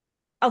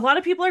a lot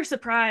of people are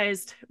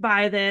surprised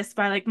by this,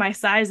 by like my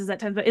sizes at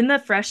times, but in the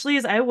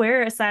Freshlies, I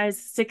wear a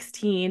size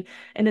 16,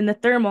 and in the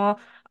thermal,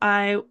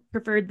 I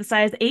preferred the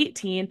size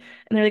 18.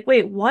 And they're like,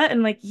 wait, what? And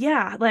I'm like,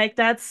 yeah, like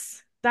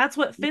that's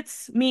what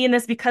fits me in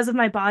this because of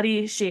my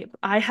body shape.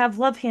 I have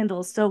love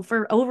handles. So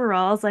for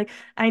overalls, like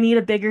I need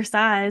a bigger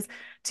size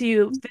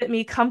to fit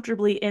me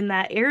comfortably in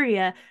that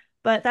area.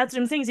 But that's what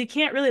I'm saying is you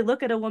can't really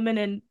look at a woman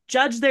and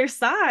judge their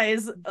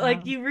size. Like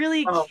Um, you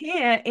really oh,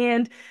 can't.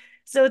 And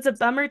so it's a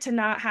bummer to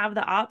not have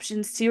the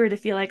options too, or to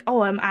feel like,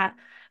 oh, I'm at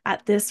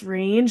this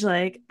range,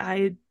 like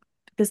I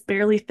this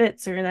barely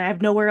fits, or I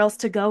have nowhere else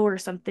to go or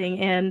something.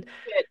 And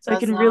it so I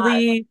does can not.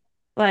 really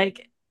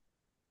like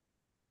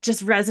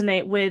just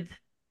resonate with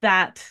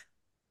that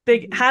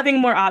big Mhm. having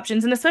more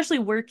options, and especially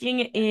working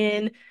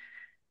in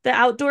the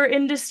outdoor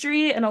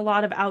industry and a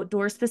lot of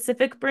outdoor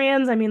specific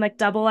brands. I mean, like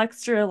double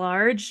extra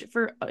large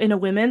for in a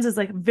women's is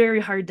like very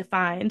hard to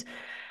find.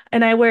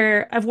 And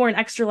I've worn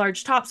extra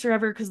large tops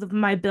forever because of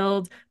my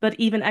build, but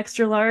even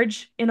extra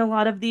large in a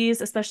lot of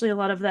these, especially a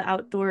lot of the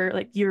outdoor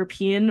like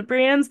European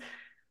brands,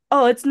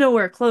 oh, it's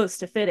nowhere close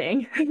to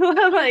fitting.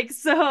 Like,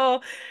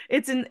 so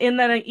it's in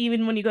that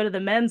even when you go to the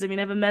men's, I mean,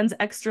 I have a men's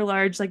extra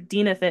large like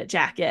Dina Fit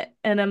jacket,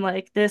 and I'm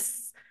like,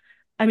 this,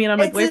 I mean, on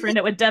my It's a boyfriend,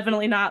 it would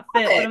definitely not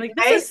fit, but I'm habit, like,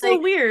 this right? is so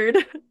Like weird.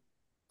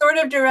 sort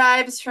of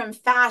derives from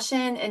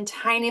fashion and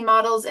tiny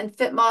models and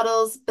fit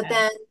models, but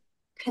then Yes.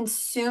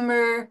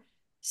 consumer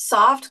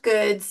soft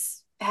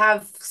goods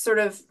have sort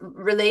of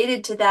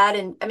related to that.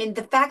 And I mean,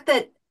 the fact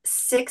that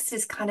 6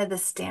 is kind of the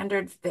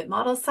standard fit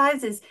model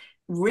size is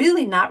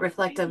really not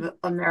reflective of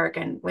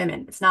American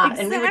women. It's not.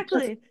 And we were just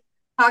Exactly.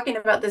 talking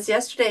about this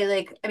yesterday.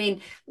 Like, I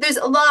mean, there's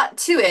a lot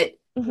to it.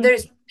 Hmm.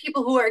 There's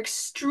people who are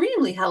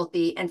extremely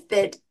healthy and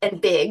fit and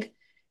big.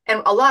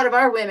 And a lot of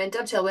our women,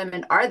 dovetail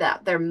women, are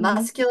that. They're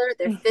Hmm. muscular,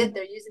 they're fit, Hmm.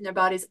 they're using their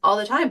bodies all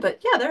the time.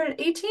 But yeah, they're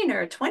 18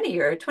 or 20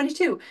 or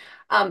 22.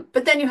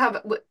 But then you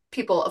have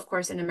people, of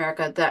course, in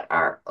America that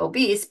are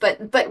obese. But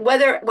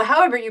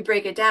however you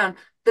break it down,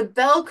 the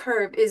bell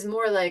curve is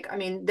more like, I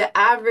mean, the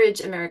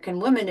average American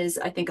woman is,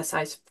 I think, a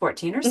size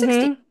 14 or Hmm.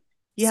 16.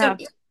 So Yeah.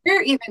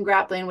 we're even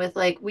grappling with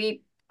like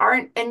we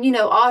aren't, and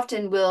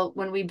often we'll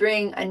when we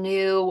bring a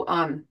new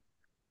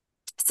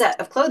set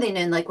of clothing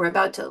in, like we're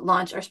about to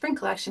launch our spring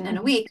collection in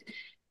a Hmm. week,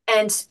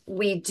 and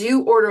we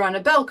do order on a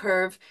bell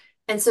curve.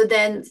 And so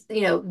then,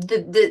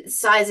 the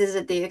sizes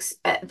at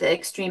at the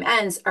extreme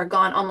ends are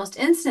gone almost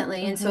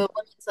instantly. And Hmm. so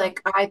it's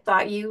like, I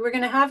thought you were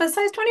going to have a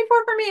size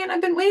 24 for me, and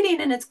I've been waiting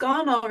and it's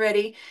gone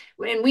already.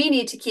 And we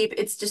need to keep,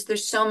 it's just,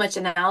 there's so much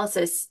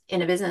analysis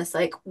in a business.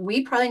 Like,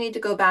 we probably need to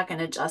go back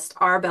and adjust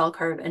our bell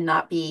curve and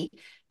not be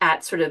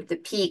at sort of the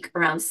peak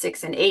around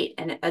 6 and 8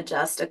 and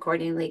adjust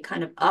accordingly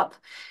kind of up.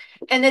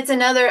 And it's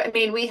another, I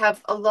mean, we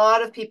have a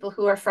lot of people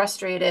who are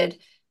frustrated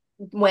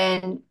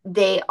when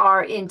they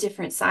are in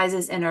different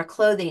sizes in our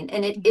clothing.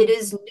 And it Hmm.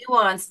 is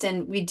nuanced,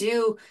 and we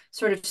do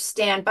sort of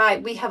stand by.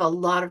 We have a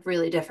lot of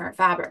really different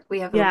fabric.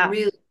 We have a Yeah.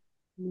 really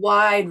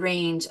wide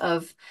range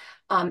of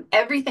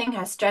everything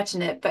has stretch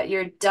in it, but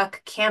your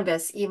duck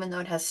canvas, even though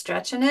it has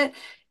stretch in it,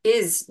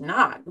 is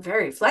not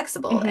very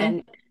flexible Hmm.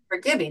 and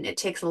forgiving. It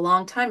takes a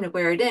long time to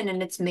wear it in,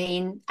 and its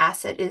main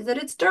asset is that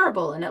it's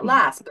durable and it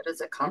lasts. But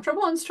is it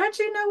comfortable and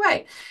stretchy? No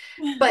way.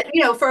 But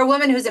for a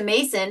woman who's a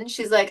mason,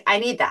 she's like, I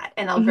need that,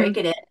 and I'll break Hmm.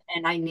 it in,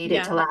 and I need it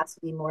Yeah. to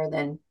last me more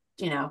than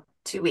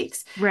 2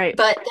 weeks. Right.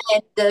 But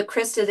then the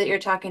Krista that you're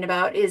talking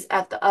about is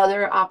at the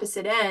other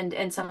opposite end,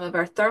 and some of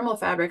our thermal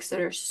fabrics that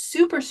are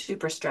super,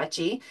 super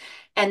stretchy,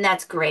 and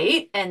that's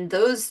great. And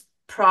those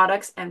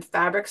products and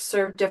fabrics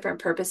serve different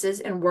purposes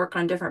and work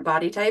on different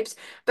body types.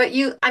 But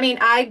I mean,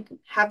 I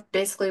have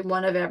basically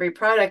one of every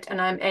product, and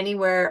I'm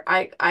anywhere.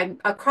 I'm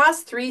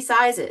across three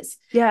sizes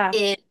Yeah.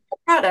 in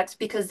products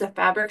because the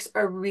fabrics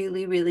are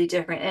really, really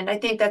different. And I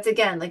think that's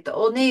again like the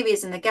Old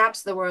Navies and the Gaps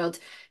of the world.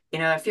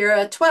 If you're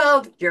a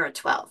 12, you're a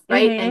 12,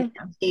 right? And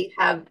Hmm. they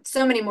have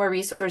so many more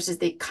resources,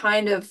 they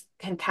kind of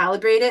can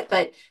calibrate it.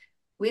 But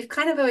we've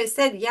kind of always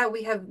said, yeah,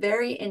 we have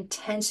very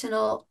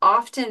intentional,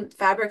 often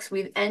fabrics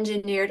we've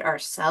engineered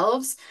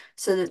ourselves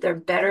so that they're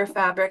better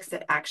fabrics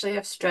that actually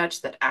have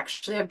stretch, that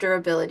actually have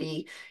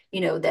durability,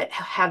 that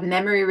have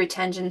memory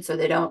retention so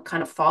they don't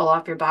kind of fall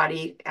off your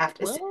body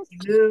after as soon Well, as you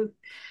move.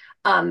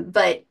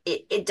 But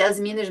it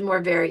does mean there's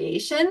more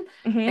variation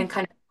Hmm. and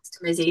kind of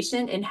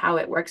customization in how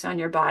it works on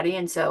your body.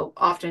 And so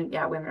often,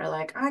 yeah, women are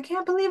like, I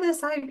can't believe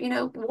this. I,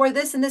 wore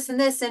this and this and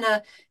this in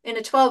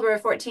a 12 or a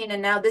 14,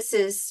 and now this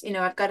is,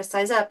 I've got to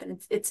size up.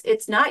 And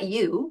it's not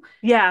you,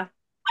 Yeah.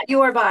 not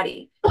your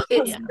body.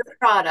 It's yeah. the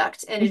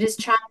product, and it is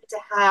Hmm. trying to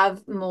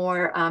have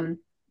more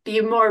be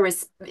more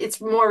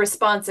it's more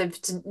responsive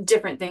to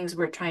different things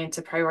we're trying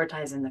to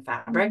prioritize in the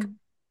fabric. Hmm.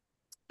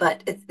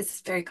 But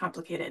it's very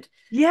complicated.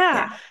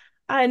 Yeah. Yeah.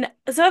 And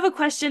so I have a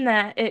question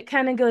that it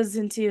kind of goes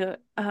into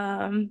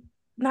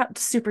not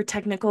super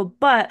technical,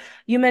 but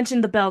you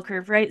mentioned the bell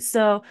curve, right?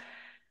 So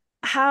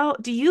how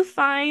do you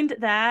find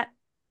that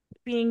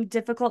being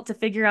difficult to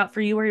figure out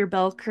for you where your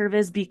bell curve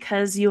is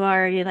because you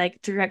are a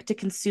like direct to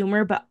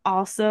consumer, but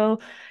also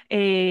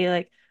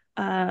a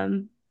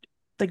um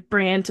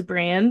brand to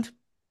brand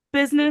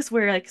business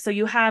where like so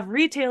you have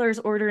retailers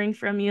ordering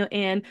from you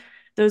and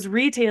those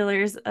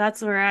retailers,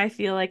 that's where I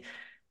feel like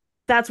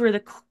that's where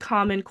the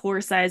common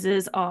core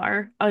sizes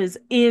are is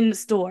in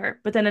store,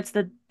 but then it's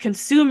the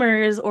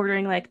consumers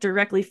ordering like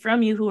directly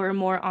from you who are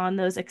more on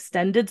those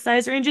extended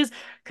size ranges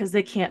because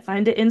they can't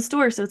find it in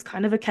store, so it's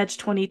kind of a catch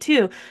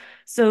 22.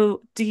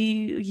 So do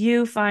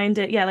you find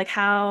it, yeah, like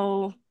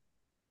how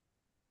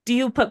do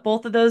you put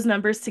both of those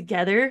numbers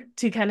together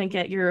to kind of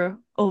get your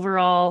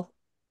overall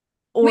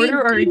order,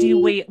 We or do you do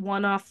weight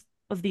one off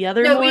of the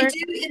other No, we more? do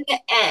in the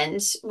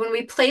end when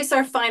we place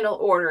our final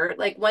order,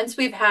 like once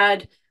we've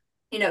had,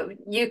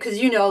 because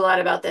you know a lot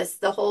about this,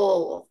 the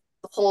whole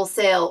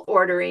wholesale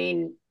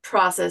ordering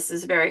process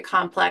is very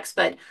complex,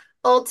 but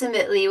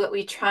ultimately what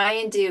we try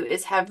and do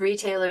is have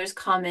retailers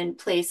come and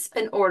place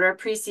an order,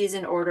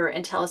 pre-season order,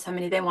 and tell us how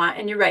many they want.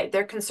 And you're right,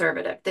 they're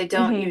conservative. They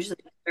don't Mm-hmm. usually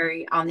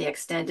vary on the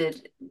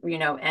extended,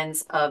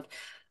 ends of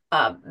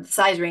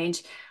size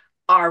range.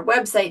 Our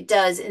website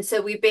does. And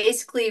so we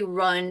basically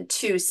run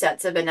two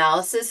sets of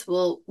analysis.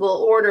 We'll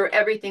order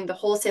everything the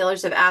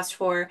wholesalers have asked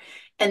for.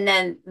 And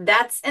then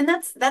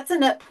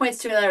that points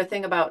to another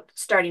thing about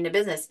starting a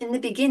business. In the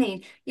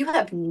beginning, you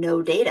have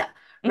no data,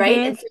 right?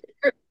 Mm-hmm. And so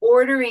you're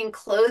ordering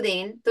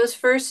clothing those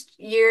first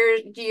year,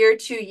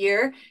 2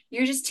 year,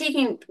 you're just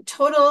taking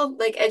total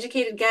like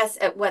educated guess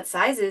at what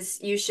sizes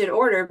you should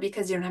order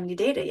because you don't have any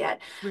data yet.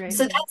 Right.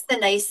 So that's the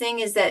nice thing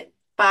is that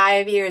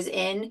 5 years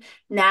in,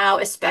 now,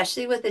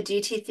 especially with a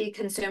DTC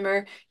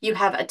consumer, you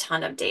have a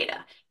ton of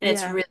data, and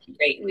it's Yeah. really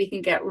great. We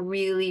can get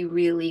really,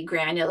 really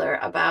granular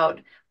about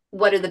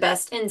what are the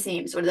best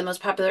inseams, what are the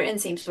most popular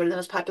inseams, what are the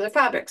most popular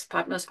fabrics,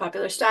 most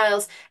popular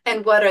styles,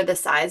 and what are the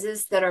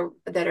sizes that are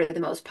the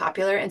most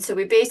popular. And so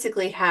we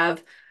basically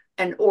have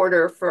an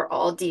order for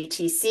all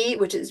DTC,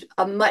 which is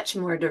a much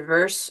more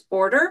diverse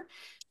order.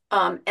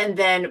 And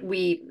then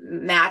we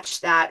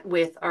match that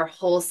with our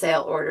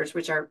wholesale orders,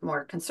 which are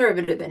more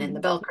conservative and in the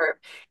Mhm. bell curve,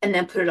 and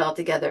then put it all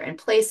together and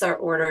place our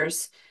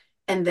orders.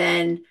 And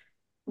then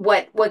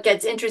what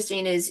gets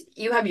interesting is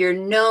you have your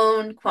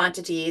known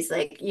quantities,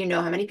 like you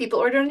know how many people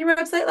ordered on your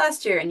website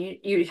last year, and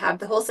you have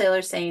the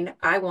wholesaler saying,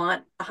 I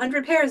want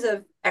 100 pairs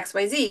of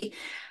XYZ.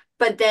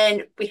 But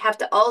then we have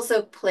to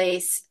also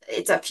place,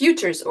 it's a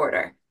futures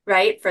order,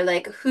 right? For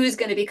like who's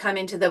going to be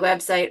coming to the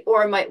website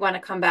or might want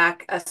to come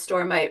back. A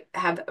store might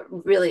have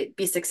really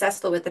be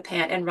successful with the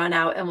pant and run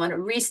out and want to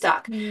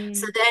restock.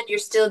 So Mm. then you're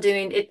still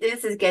doing it.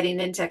 This is getting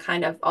into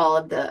kind of all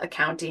of the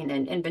accounting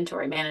and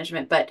inventory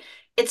management, but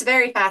it's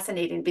very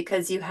fascinating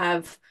because you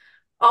have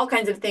all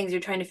kinds of things you're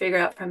trying to figure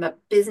out from a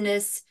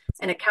business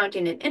and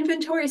accounting and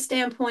inventory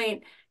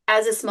standpoint.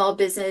 As a small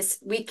business,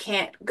 we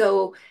can't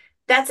go.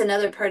 That's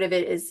another part of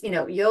it is,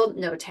 you'll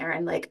know,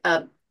 Taryn, like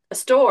a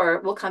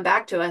store will come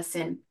back to us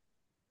in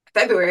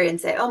February and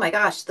say, oh my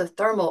gosh, the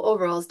thermal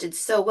overalls did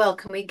so well.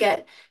 Can we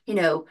get, you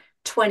know,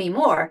 20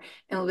 more?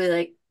 And we'll be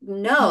like,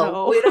 no,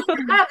 No. we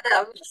don't have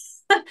them.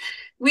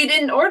 We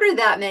didn't order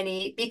that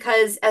many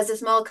because as a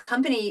small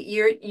company,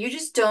 you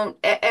just don't,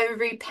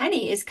 every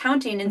penny is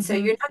counting. And so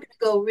Hmm. you're not going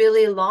to go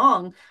really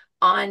long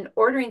on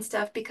ordering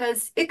stuff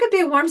because it could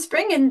be a warm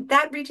spring and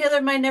that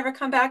retailer might never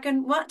come back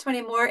and want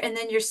 20 more. And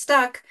then you're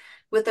stuck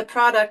with a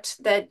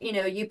product that, you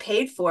know, you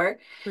paid for.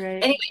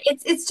 Right. Anyway,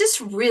 it's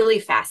just really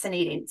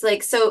fascinating. It's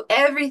like so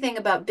everything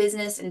about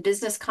business and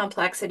business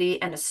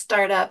complexity and a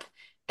startup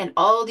and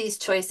all these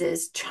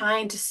choices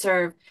trying to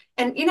serve.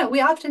 And you know,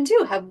 we often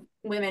do have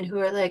women who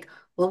are like,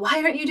 "Well,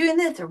 why aren't you doing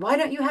this or why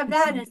don't you have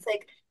that?" And Mhm. it's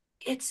like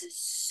it's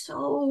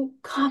so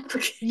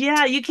complicated.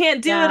 Yeah, you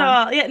can't do it Yeah.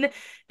 all. Yeah, We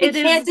it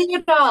can't is do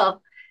it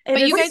all. it But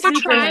you is We're guys are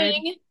super trying, hard.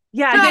 trying.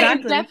 Yeah, You guys are trying,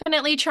 exactly.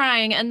 definitely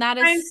trying, and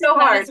trying so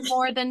that is hard.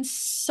 more than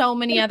so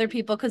many other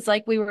people. Because,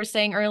 like we were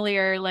saying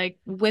earlier, like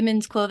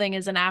women's clothing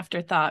is an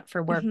afterthought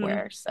for Hmm.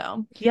 workwear.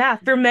 So, Yeah,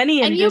 for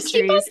many and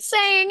industries.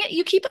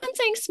 you keep on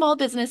saying small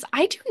business.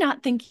 I do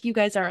not think you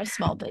guys are a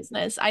small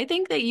business. I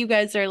think that you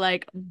guys are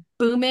like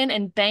booming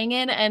and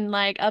banging and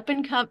like up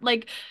and come.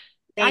 Like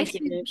I Thank see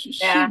you.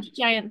 Yeah. huge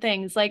giant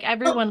things. Like Oh,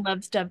 everyone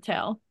loves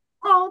Dovetail.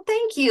 oh,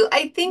 thank you.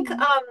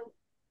 Mhm.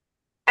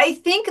 I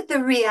think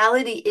the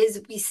reality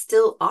is we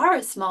still are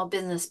a small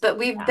business, but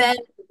we've Yeah. been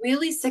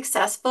really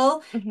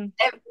successful. Hmm.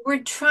 And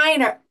we're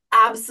trying our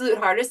absolute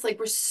hardest. Like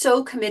we're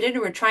so committed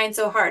and we're trying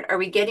so hard. Are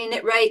we getting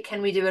it right?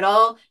 Can we do it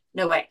all?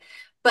 No way.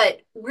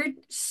 But we're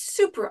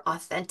super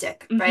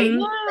authentic, right? Hmm.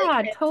 Like Yeah,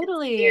 and sincere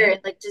totally.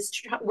 and like just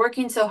tr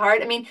working so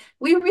hard. I mean,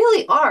 we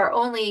really are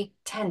only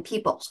 10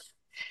 people.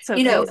 So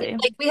You know, crazy.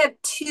 like we have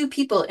two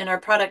people in our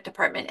product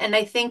department. And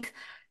I think,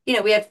 you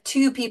know, we have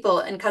two people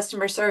in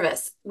customer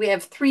service. We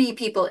have three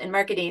people in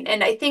marketing.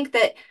 And I think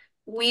that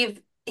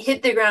we've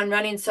hit the ground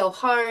running so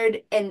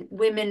hard, and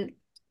women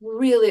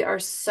really are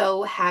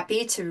so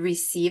happy to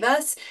receive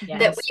us that we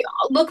Yes.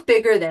 all look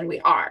bigger than we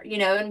are, you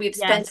know, and we've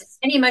spent Yes.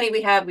 any money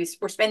we have,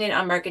 we're spending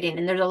on marketing,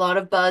 and there's a lot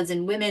of buzz.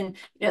 And women,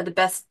 you know, the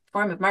best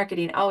form of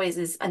marketing always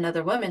is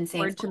another woman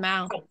saying, Word to oh,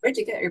 mouth. where'd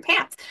you get your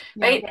pants?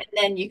 Yeah. Right. And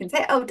then you can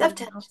say, oh, Word of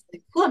Dovetail. mouth. She's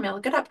like, cool, I'm gonna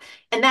look it up.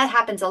 And that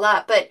happens a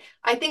lot. But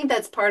I think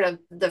that's part of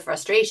the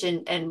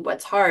frustration. And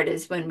what's hard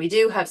is when we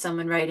do have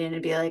someone write in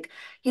and be like,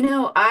 you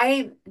know,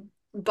 I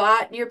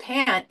bought your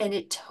pant and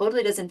it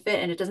totally doesn't fit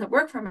and it doesn't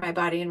work for my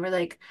body. And we're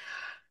like,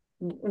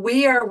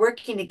 we are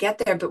working to get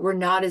there, but we're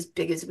not as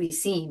big as we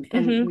seem.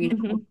 And Hmm. we know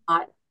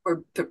Hmm.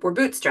 we're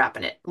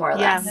bootstrapping it more or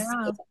Yeah. less.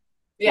 Yeah.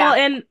 Well, Yeah.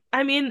 and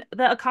I mean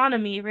the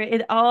economy,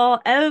 right?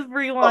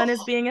 Everyone is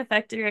Oh, being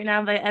affected right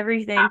now by yeah.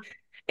 everything.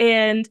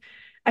 And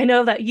I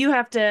know that we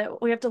have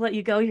to let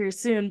you go here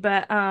soon,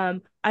 but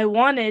I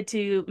wanted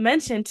to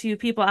mention to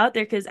people out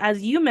there because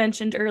as you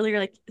mentioned earlier,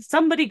 like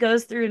somebody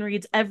goes through and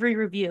reads every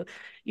review.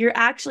 You're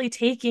actually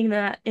taking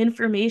that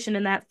information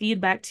and that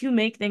feedback to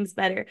make things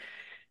better.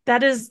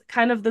 That is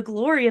kind of the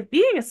glory of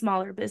being a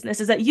smaller business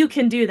is that you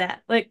can do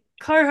that. Like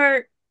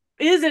Carhartt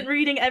isn't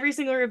reading every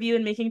single review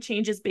and making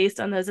changes based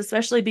on those,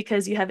 especially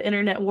because you have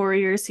internet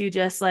warriors who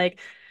just like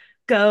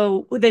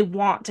they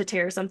want to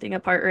tear something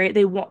apart, right?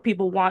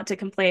 People want to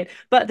complain.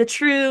 But the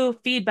true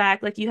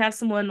feedback, like you have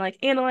someone like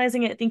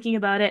analyzing it, thinking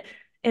about it.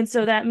 And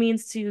so that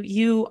means to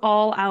you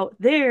all out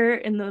there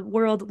in the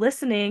world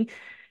listening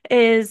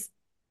is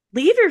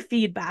leave your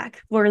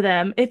feedback for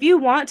them. If you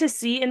want to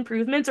see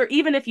improvements, or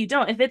even if you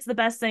don't, if it's the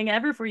best thing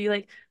ever for you,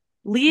 like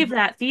leave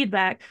that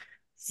feedback.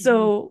 Mhm.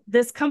 So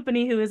this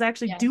company who is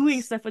actually doing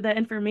Yes. stuff with that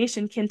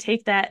information can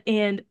take that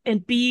and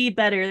be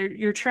better.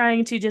 You're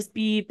trying to just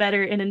be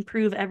better and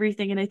improve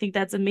everything. And I think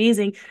that's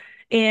amazing.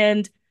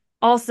 And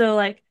also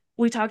like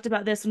we talked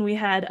about this when we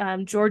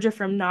had Georgia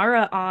from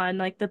Nara on,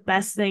 like the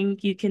best thing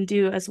you can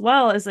do as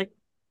well is like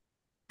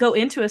go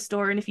into a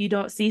store and if you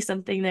don't see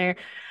something there,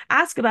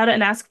 ask about it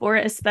and ask for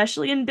it,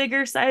 especially in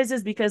bigger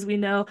sizes, because we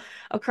know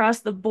across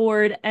the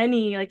board,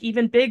 any like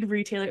even big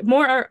retailer,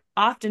 more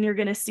often you're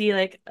going to see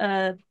like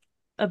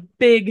a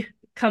big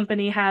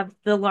company have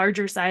the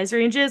larger size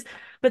ranges,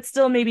 but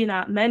still maybe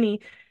not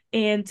many.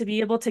 And to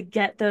be able to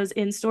get those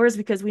in stores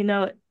because we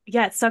know,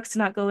 yeah, it sucks to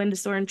not go into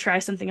store and try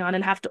something on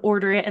and have to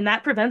order it. And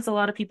that prevents a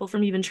lot of people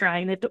from even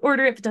trying. They have to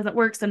order it. If it doesn't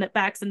work, send it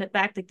back,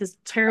 like this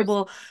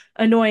terrible,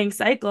 annoying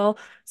cycle.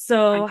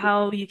 So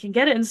how you can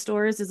get it in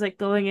stores is like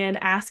going in,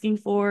 asking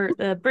for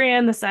the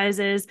brand, the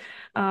sizes,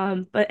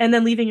 but and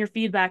then leaving your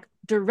feedback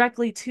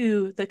directly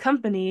to the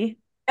company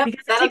Yep, because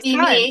it that'll takes be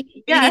time.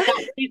 me Yeah, needing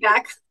that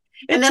feedback.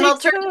 it And then I'll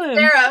takes turn to time.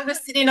 Sarah,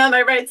 who's sitting on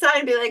my right side,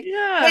 and be like, hey,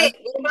 Yeah.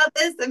 what about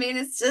this? I mean,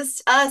 it's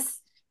just us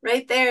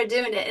right there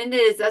doing it. And it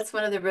is, that's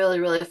one of the really,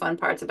 really fun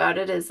parts about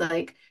it is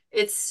like,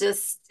 it's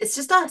just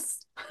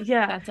us.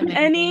 Yeah. That's amazing.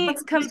 Any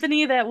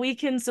company that we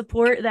can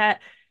support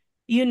that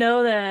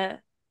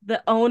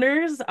the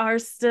owners are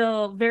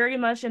still very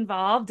much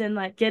involved in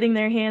like getting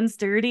their hands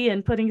dirty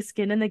and putting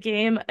skin in the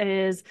game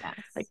is like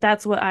Yes.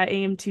 that's what I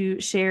aim to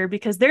share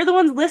because they're the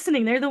ones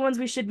listening. They're the ones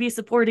we should be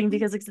supporting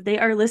because like, they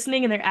are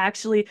listening and they're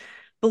actually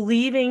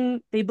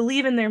they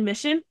believe in their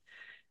mission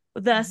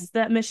thus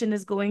that mission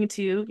is going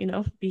to,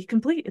 be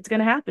complete. It's going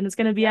to happen. It's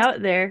going to be Yeah.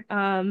 out there.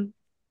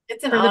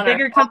 It's an For the honor.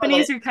 bigger All of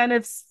companies, it. you're kind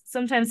of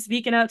sometimes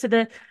speaking out to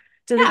the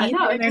Yeah, no, ether,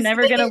 and they're because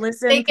never going to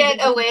listen they because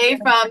get away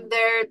from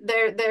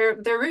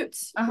their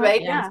roots, uh-huh, right?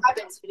 And Yeah. this yeah,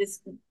 happens. You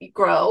just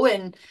grow,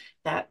 and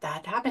that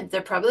happens.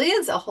 There probably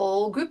is a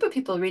whole group of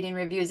people reading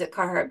reviews at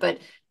Carhartt, but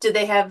do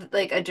they have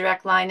like a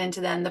direct line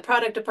into then the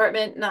product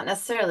department? Not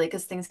necessarily,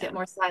 because things get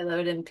more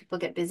siloed and people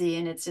get busy,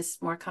 and it's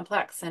just more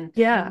complex. And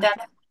yeah,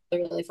 that's the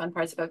really fun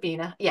parts about being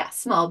a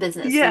small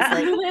business is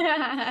like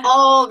yeah.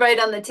 all right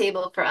on the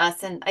table for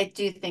us. And I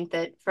do think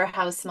that for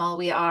how small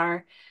we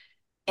are,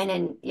 and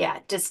then,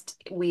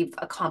 just we've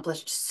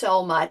accomplished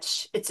so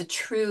much. It's a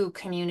true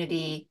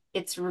community.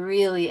 It's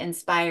really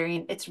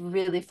inspiring. It's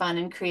really fun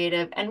and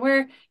creative. And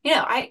we're,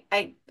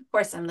 of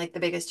course, I'm like the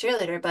biggest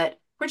cheerleader, but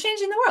we're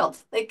changing the world.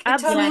 Like it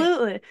totally Yes.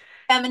 Absolutely.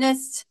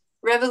 feminist,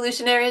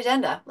 revolutionary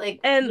agenda, like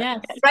And Yes.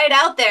 right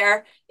out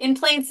there in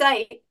plain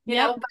sight,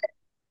 Yep. but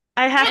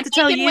I have And to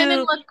tell making women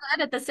you, look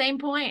good at the same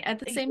point, at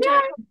the same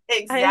time.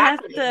 yeah, I have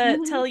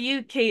exactly. to tell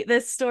you, Kate,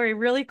 this story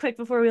really quick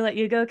before we let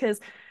you go,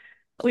 because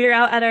we were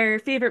out at our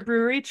favorite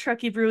brewery,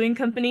 Truckee Brewing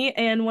Company,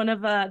 and one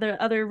of the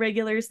other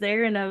regulars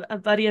there and a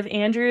buddy of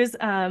Andrew's,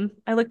 I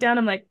looked down,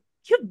 I'm like,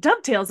 you have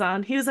dovetails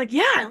on. He was like,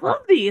 yeah, I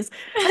love these.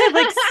 I have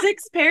like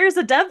 6 pairs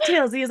of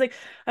dovetails. He was like,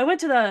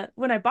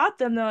 when I bought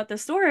them though at the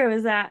store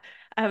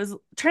I was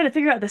trying to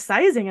figure out the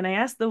sizing, and I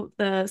asked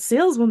the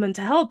saleswoman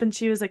to help, and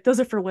she was like, those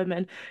are for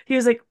women. He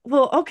was like,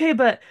 well, okay,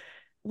 but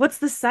what's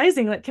the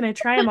sizing? Like, can I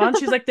try them on?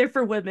 She was like, they're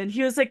for women.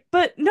 He was like,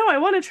 but no, I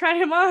want to try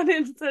him on.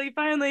 And so he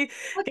finally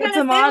What gets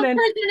kind of them on, and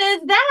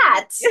salesperson is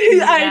that?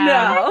 I Yeah.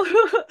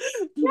 know.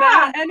 Yeah.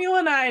 Not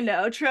anyone I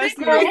know, The trust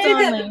Girls me.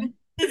 creative only.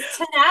 is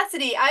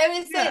tenacity. I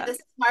always say Yeah. the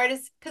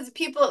smartest, because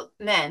people,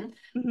 men,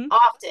 Hmm.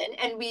 often,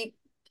 and we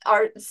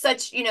are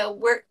such,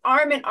 we're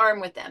arm in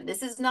arm with them.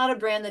 This is not a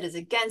brand that is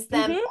against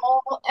them.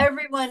 Hmm.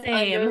 Everyone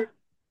Same. under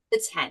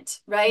the tent,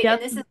 right? And Yep.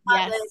 this is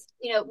not like,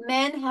 Yes.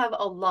 men have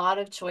a lot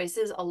of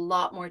choices, a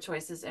lot more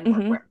choices in workwear.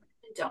 Hmm. Women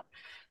don't.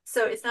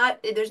 So it's not,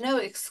 there's no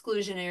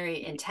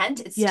exclusionary intent.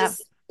 It's Yeah.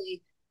 just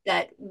simply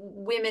that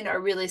women are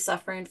really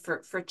suffering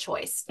for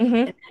choice Hmm. and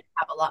men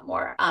have a lot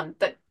more.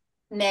 But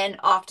men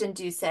often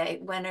do say,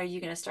 when are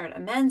you going to start a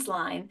men's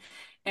line?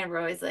 And we're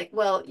always like,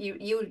 well,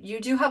 you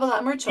do have a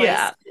lot more choice.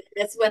 Yeah.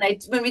 That's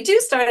when we do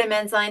start a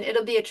men's line,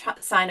 it'll be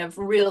a sign of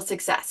real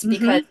success,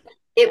 because Hmm.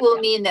 it will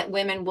mean that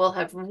women will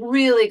have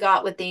really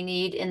got what they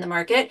need in the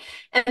market.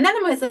 And then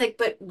I'm always like,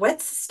 but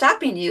what's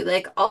stopping you?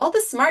 Like all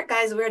the smart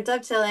guys wear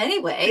dovetail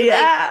anyway. Like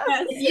Yeah.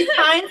 if you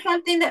find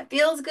something that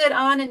feels good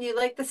on and you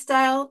like the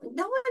style,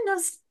 no one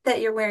knows that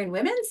you're wearing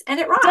women's, and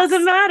it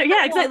Doesn't rocks. matter.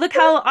 Yeah, exactly. Look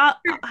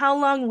how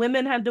long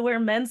women had to wear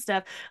men's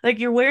stuff. Like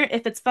you're wearing,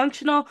 if it's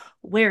functional,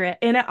 wear it.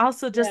 And it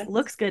also just Yes.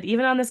 looks good.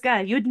 Even on this guy,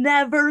 you'd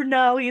never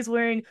know he's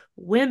wearing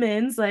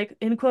women's, like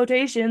in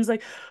quotations,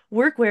 like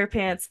workwear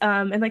pants.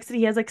 And like I said,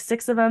 he has like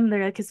 6 of them.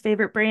 They're like his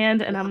favorite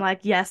brand. And I'm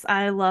like, yes,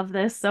 I love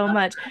this so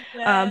much.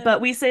 Yes.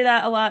 But we say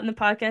that a lot in the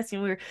podcast.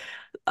 We're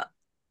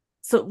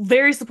so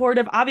very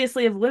supportive,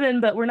 obviously, of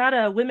women, but we're not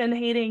a women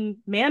hating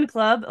man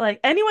club. Like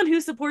anyone who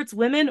supports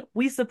women,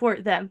 we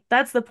support them.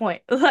 That's the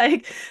point.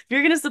 Like if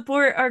you're gonna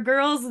support our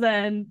girls,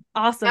 then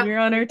awesome, Yep. you're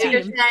on our team.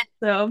 100%.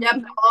 So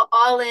Yep.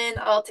 All in,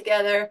 all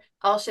together,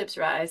 all ships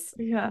rise.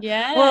 yeah.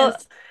 Well,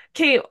 Yes.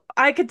 Kate,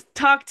 we could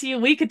talk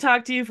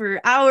to you for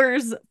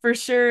hours for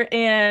sure.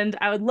 And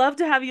I would love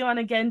to have you on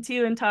again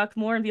too and talk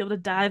more and be able to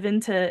dive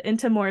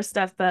into more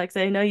stuff. But 'cause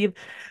I know you've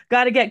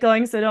got to get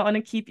going, so I don't want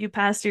to keep you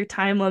past your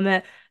time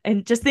limit.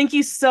 And just thank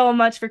you so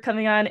much for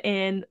coming on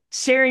and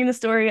sharing the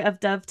story of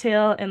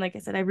Dovetail. And like I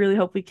said, I really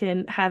hope we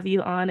can have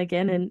you on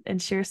again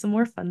and share some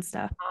more fun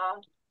stuff.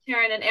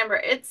 Karen and Amber,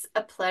 it's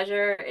a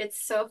pleasure. It's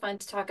so fun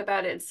to talk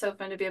about it. It's so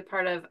fun to be a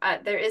part of.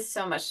 There is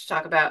so much to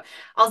talk about.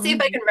 I'll see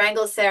if I Mhm. can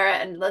wrangle Sarah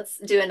and let's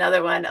do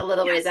another one a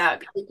little ways Yes.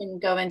 out. We can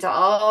go into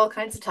all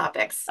kinds of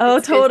topics. Oh,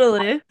 It's good.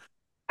 totally.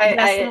 I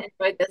Yes.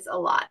 enjoyed this a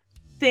lot.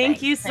 Thank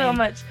Thanks. you so Same.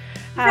 much.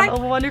 Have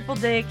Okay. a wonderful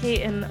day,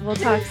 Kate, and we'll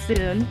talk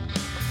soon.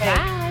 Okay.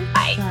 Bye.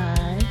 Bye. Bye.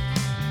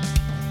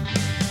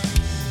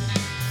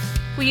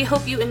 We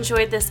hope you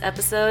enjoyed this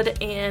episode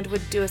and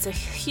would do us a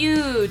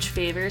huge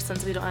favor,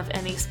 since we don't have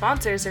any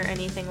sponsors or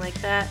anything like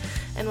that,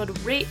 and would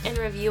rate and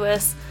review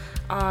us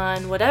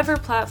on whatever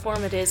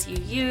platform it is you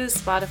use,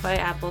 Spotify,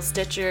 Apple,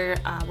 Stitcher,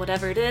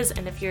 whatever it is.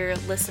 And if you're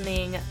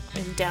listening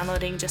and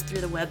downloading just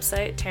through the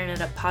website,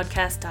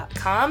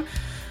 tearingituppodcast.com,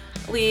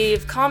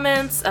 leave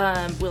comments.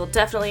 We'll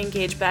definitely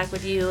engage back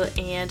with you.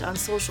 And on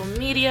social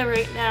media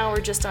right now,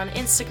 we're just on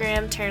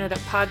Instagram. Tearing It Up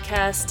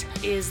Podcast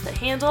is the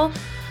handle.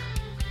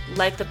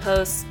 Like the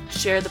post,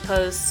 share the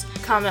post,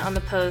 comment on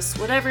the post,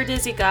 whatever it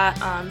is you got.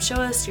 Show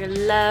us your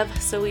love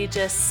so we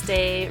just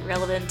stay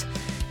relevant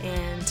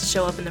and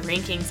show up in the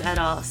rankings at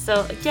all.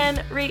 So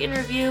again, rate and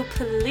review,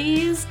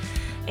 please.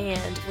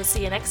 And we'll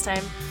see you next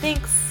time.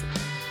 Thanks.